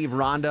 Helen, Steve,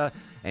 Rhonda,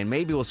 and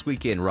maybe we'll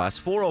squeak in Russ.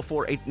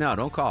 404-8. No,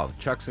 don't call.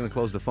 Chuck's going to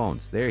close the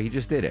phones. There, he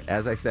just did it,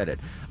 as I said it.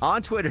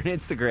 On Twitter and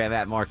Instagram,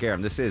 at Mark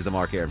Arum. This is The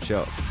Mark Arum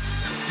Show.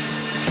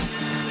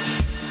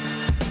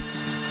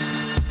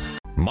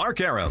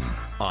 Mark Arum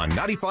on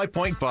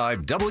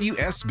 95.5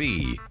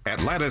 WSB,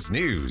 Atlanta's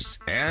News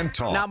and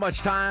Talk. Not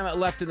much time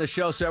left in the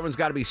show, so everyone's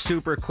got to be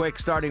super quick,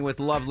 starting with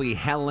lovely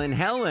Helen.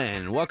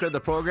 Helen, welcome to the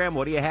program.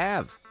 What do you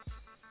have?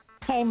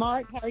 Hey,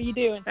 Mark, how are you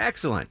doing?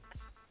 Excellent.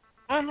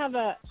 I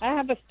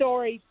have a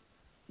story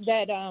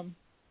that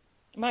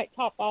might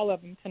top all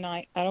of them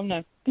tonight. I don't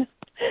know.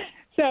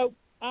 So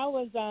I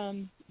was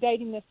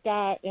dating this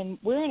guy, and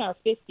we're in our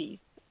 50s,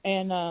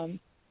 and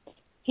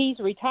he's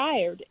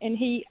retired, and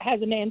he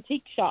has an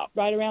antique shop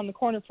right around the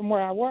corner from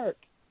where I work.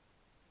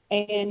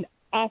 And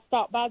I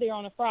stopped by there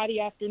on a Friday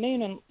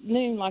afternoon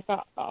like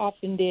I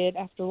often did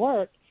after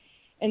work,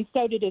 and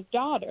so did his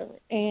daughter.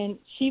 And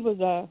she was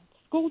a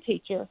school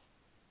teacher,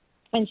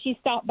 and she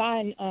stopped by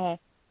and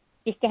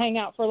just to hang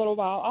out for a little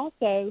while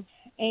also.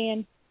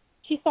 And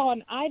she saw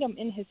an item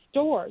in his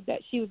store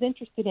that she was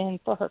interested in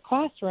for her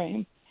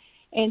classroom.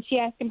 And she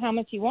asked him how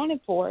much he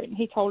wanted for it, and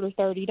he told her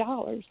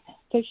 $30.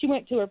 So she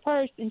went to her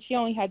purse, and she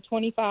only had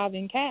 $25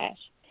 in cash.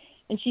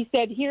 And she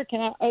said, here,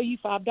 can I owe you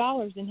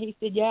 $5? And he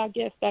said, yeah, I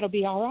guess that'll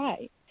be all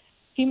right.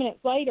 A few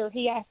minutes later,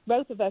 he asked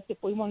both of us if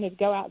we wanted to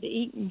go out to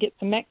eat and get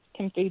some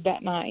Mexican food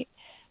that night.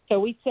 So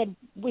we said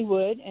we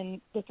would,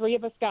 and the three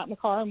of us got in the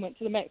car and went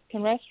to the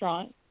Mexican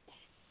restaurant.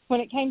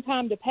 When it came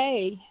time to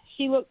pay,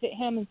 she looked at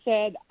him and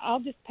said, I'll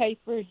just pay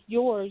for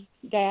yours,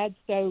 Dad,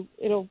 so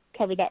it'll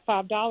cover that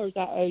 $5 I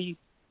owe you.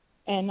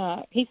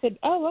 And he said,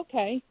 oh,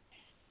 okay.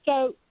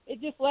 So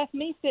it just left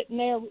me sitting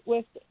there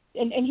with,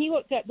 and he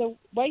looked at the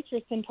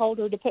waitress and told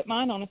her to put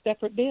mine on a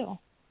separate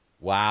bill.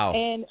 Wow.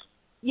 And,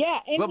 yeah.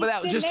 And Well, but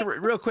that just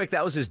real quick,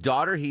 that was his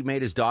daughter? He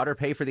made his daughter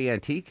pay for the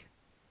antique?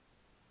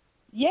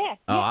 Yeah.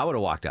 Oh, I would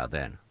have walked out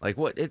then. Like,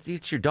 what?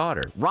 It's your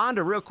daughter.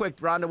 Rhonda, real quick,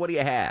 Rhonda, what do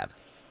you have?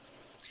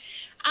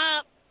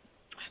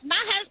 My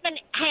husband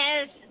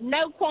has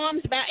no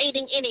qualms about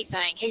eating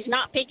anything. He's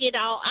not picky at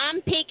all.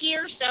 I'm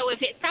pickier, so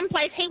if it's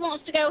someplace he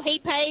wants to go, he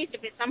pays.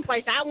 If it's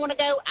someplace I want to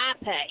go, I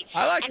pay.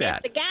 I like and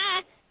that.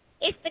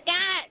 If the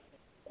guy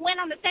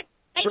went on the second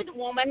date with a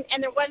woman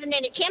and there wasn't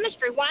any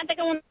chemistry, why'd they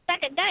go on the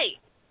second date?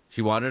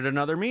 She wanted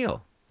another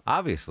meal,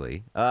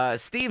 obviously.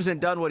 Steve's in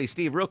Dunwoody.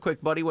 Steve, real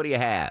quick, buddy, what do you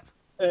have?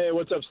 Hey,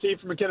 what's up? Steve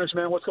from McKinnon's,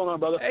 man. What's going on,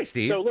 brother? Hey,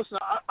 Steve. So, listen,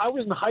 I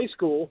was in high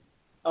school.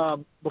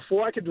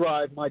 Before I could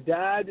drive, my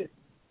dad,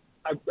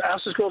 I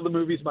asked us to go to the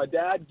movies. My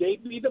dad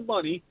gave me the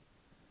money,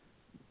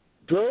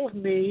 drove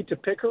me to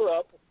pick her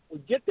up.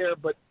 We'd get there,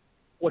 but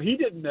what he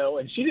didn't know,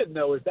 and she didn't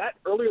know, is that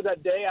earlier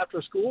that day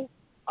after school,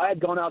 I had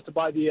gone out to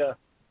buy the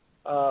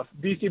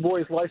Beastie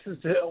Boys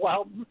License to Ill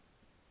album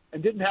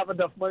and didn't have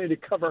enough money to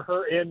cover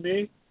her and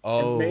me.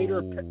 Oh. And made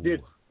her,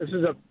 dude, this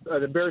is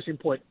an embarrassing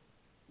point.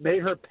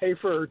 Made her pay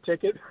for her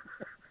ticket.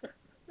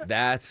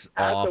 That's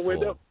At the awful.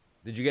 window.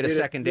 Did you get a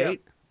second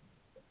date?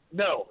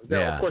 No,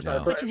 Yeah, of course no.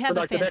 not. But you have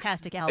a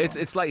fantastic album.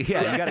 It's like,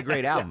 yeah, you got a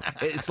great album.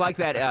 It's like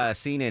that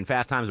scene in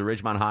Fast Times at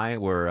Ridgemont High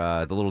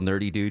where the little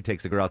nerdy dude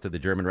takes the girl out to the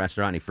German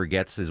restaurant and he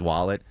forgets his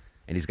wallet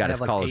and he's got They to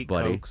have, call like, his 8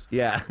 buddy. Cokes.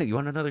 Yeah, you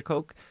want another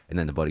Coke? And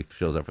then the buddy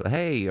shows up for,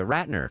 hey,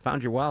 Ratner,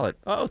 found your wallet.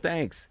 Oh,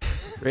 thanks.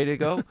 Ready to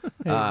go?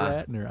 Hey,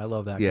 Ratner, I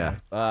love that Yeah.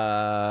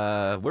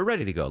 guy. We're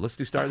ready to go. Let's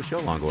do Star of the Show,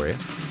 Longoria.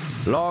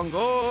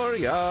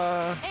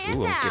 Longoria. And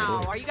Ooh, I'm scared.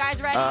 now, are you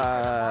guys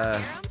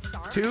ready?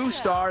 2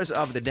 stars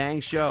of the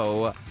dang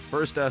show.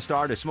 First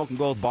star to Smoking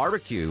Gold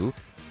Barbecue,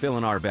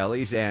 filling our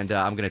bellies, and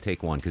I'm going to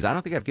take one because I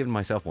don't think I've given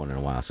myself one in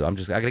a while, so I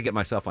got to get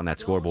myself on that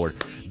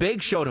scoreboard.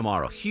 Big show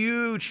tomorrow.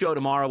 Huge show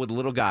tomorrow with the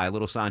little guy,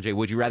 little Sanjay.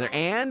 Would you rather?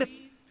 And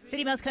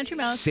City Mouse, Country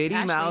Mouse. City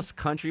Ashley. Mouse,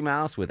 Country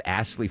Mouse with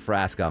Ashley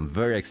Frasca. I'm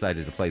very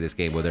excited to play this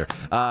game with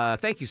her.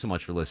 Thank you so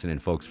much for listening,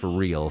 folks. For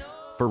real.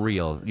 For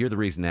real. You're the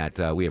reason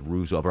that we have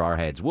roofs over our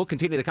heads. We'll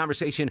continue the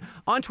conversation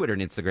on Twitter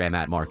and Instagram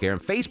at Mark Aram,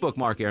 Facebook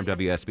Mark Aram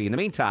WSB. In the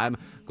meantime,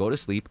 go to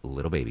sleep,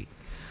 little baby.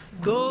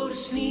 Go to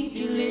sleep,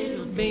 you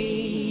little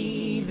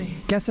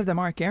baby. Guests of the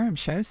Mark Aram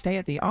Show stay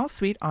at the All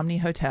Suite Omni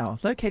Hotel,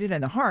 located in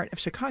the heart of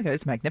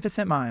Chicago's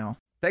Magnificent Mile.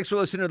 Thanks for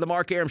listening to the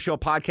Mark Aram Show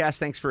podcast.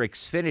 Thanks for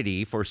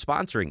Xfinity for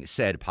sponsoring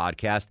said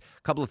podcast.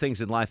 A couple of things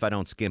in life I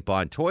don't skimp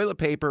on. Toilet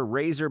paper,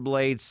 razor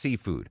blades,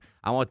 seafood.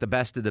 I want the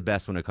best of the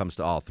best when it comes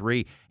to all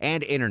three.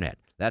 And internet.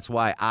 That's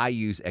why I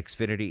use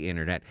Xfinity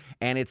Internet.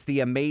 And it's the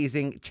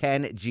amazing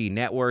 10G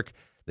network.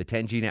 The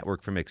 10G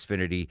network from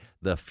Xfinity,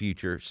 the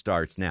future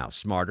starts now.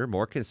 Smarter,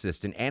 more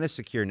consistent, and a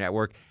secure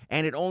network.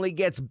 And it only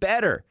gets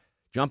better.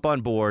 Jump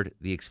on board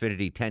the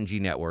Xfinity 10G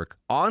network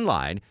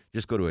online.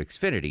 Just go to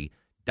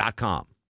Xfinity.com.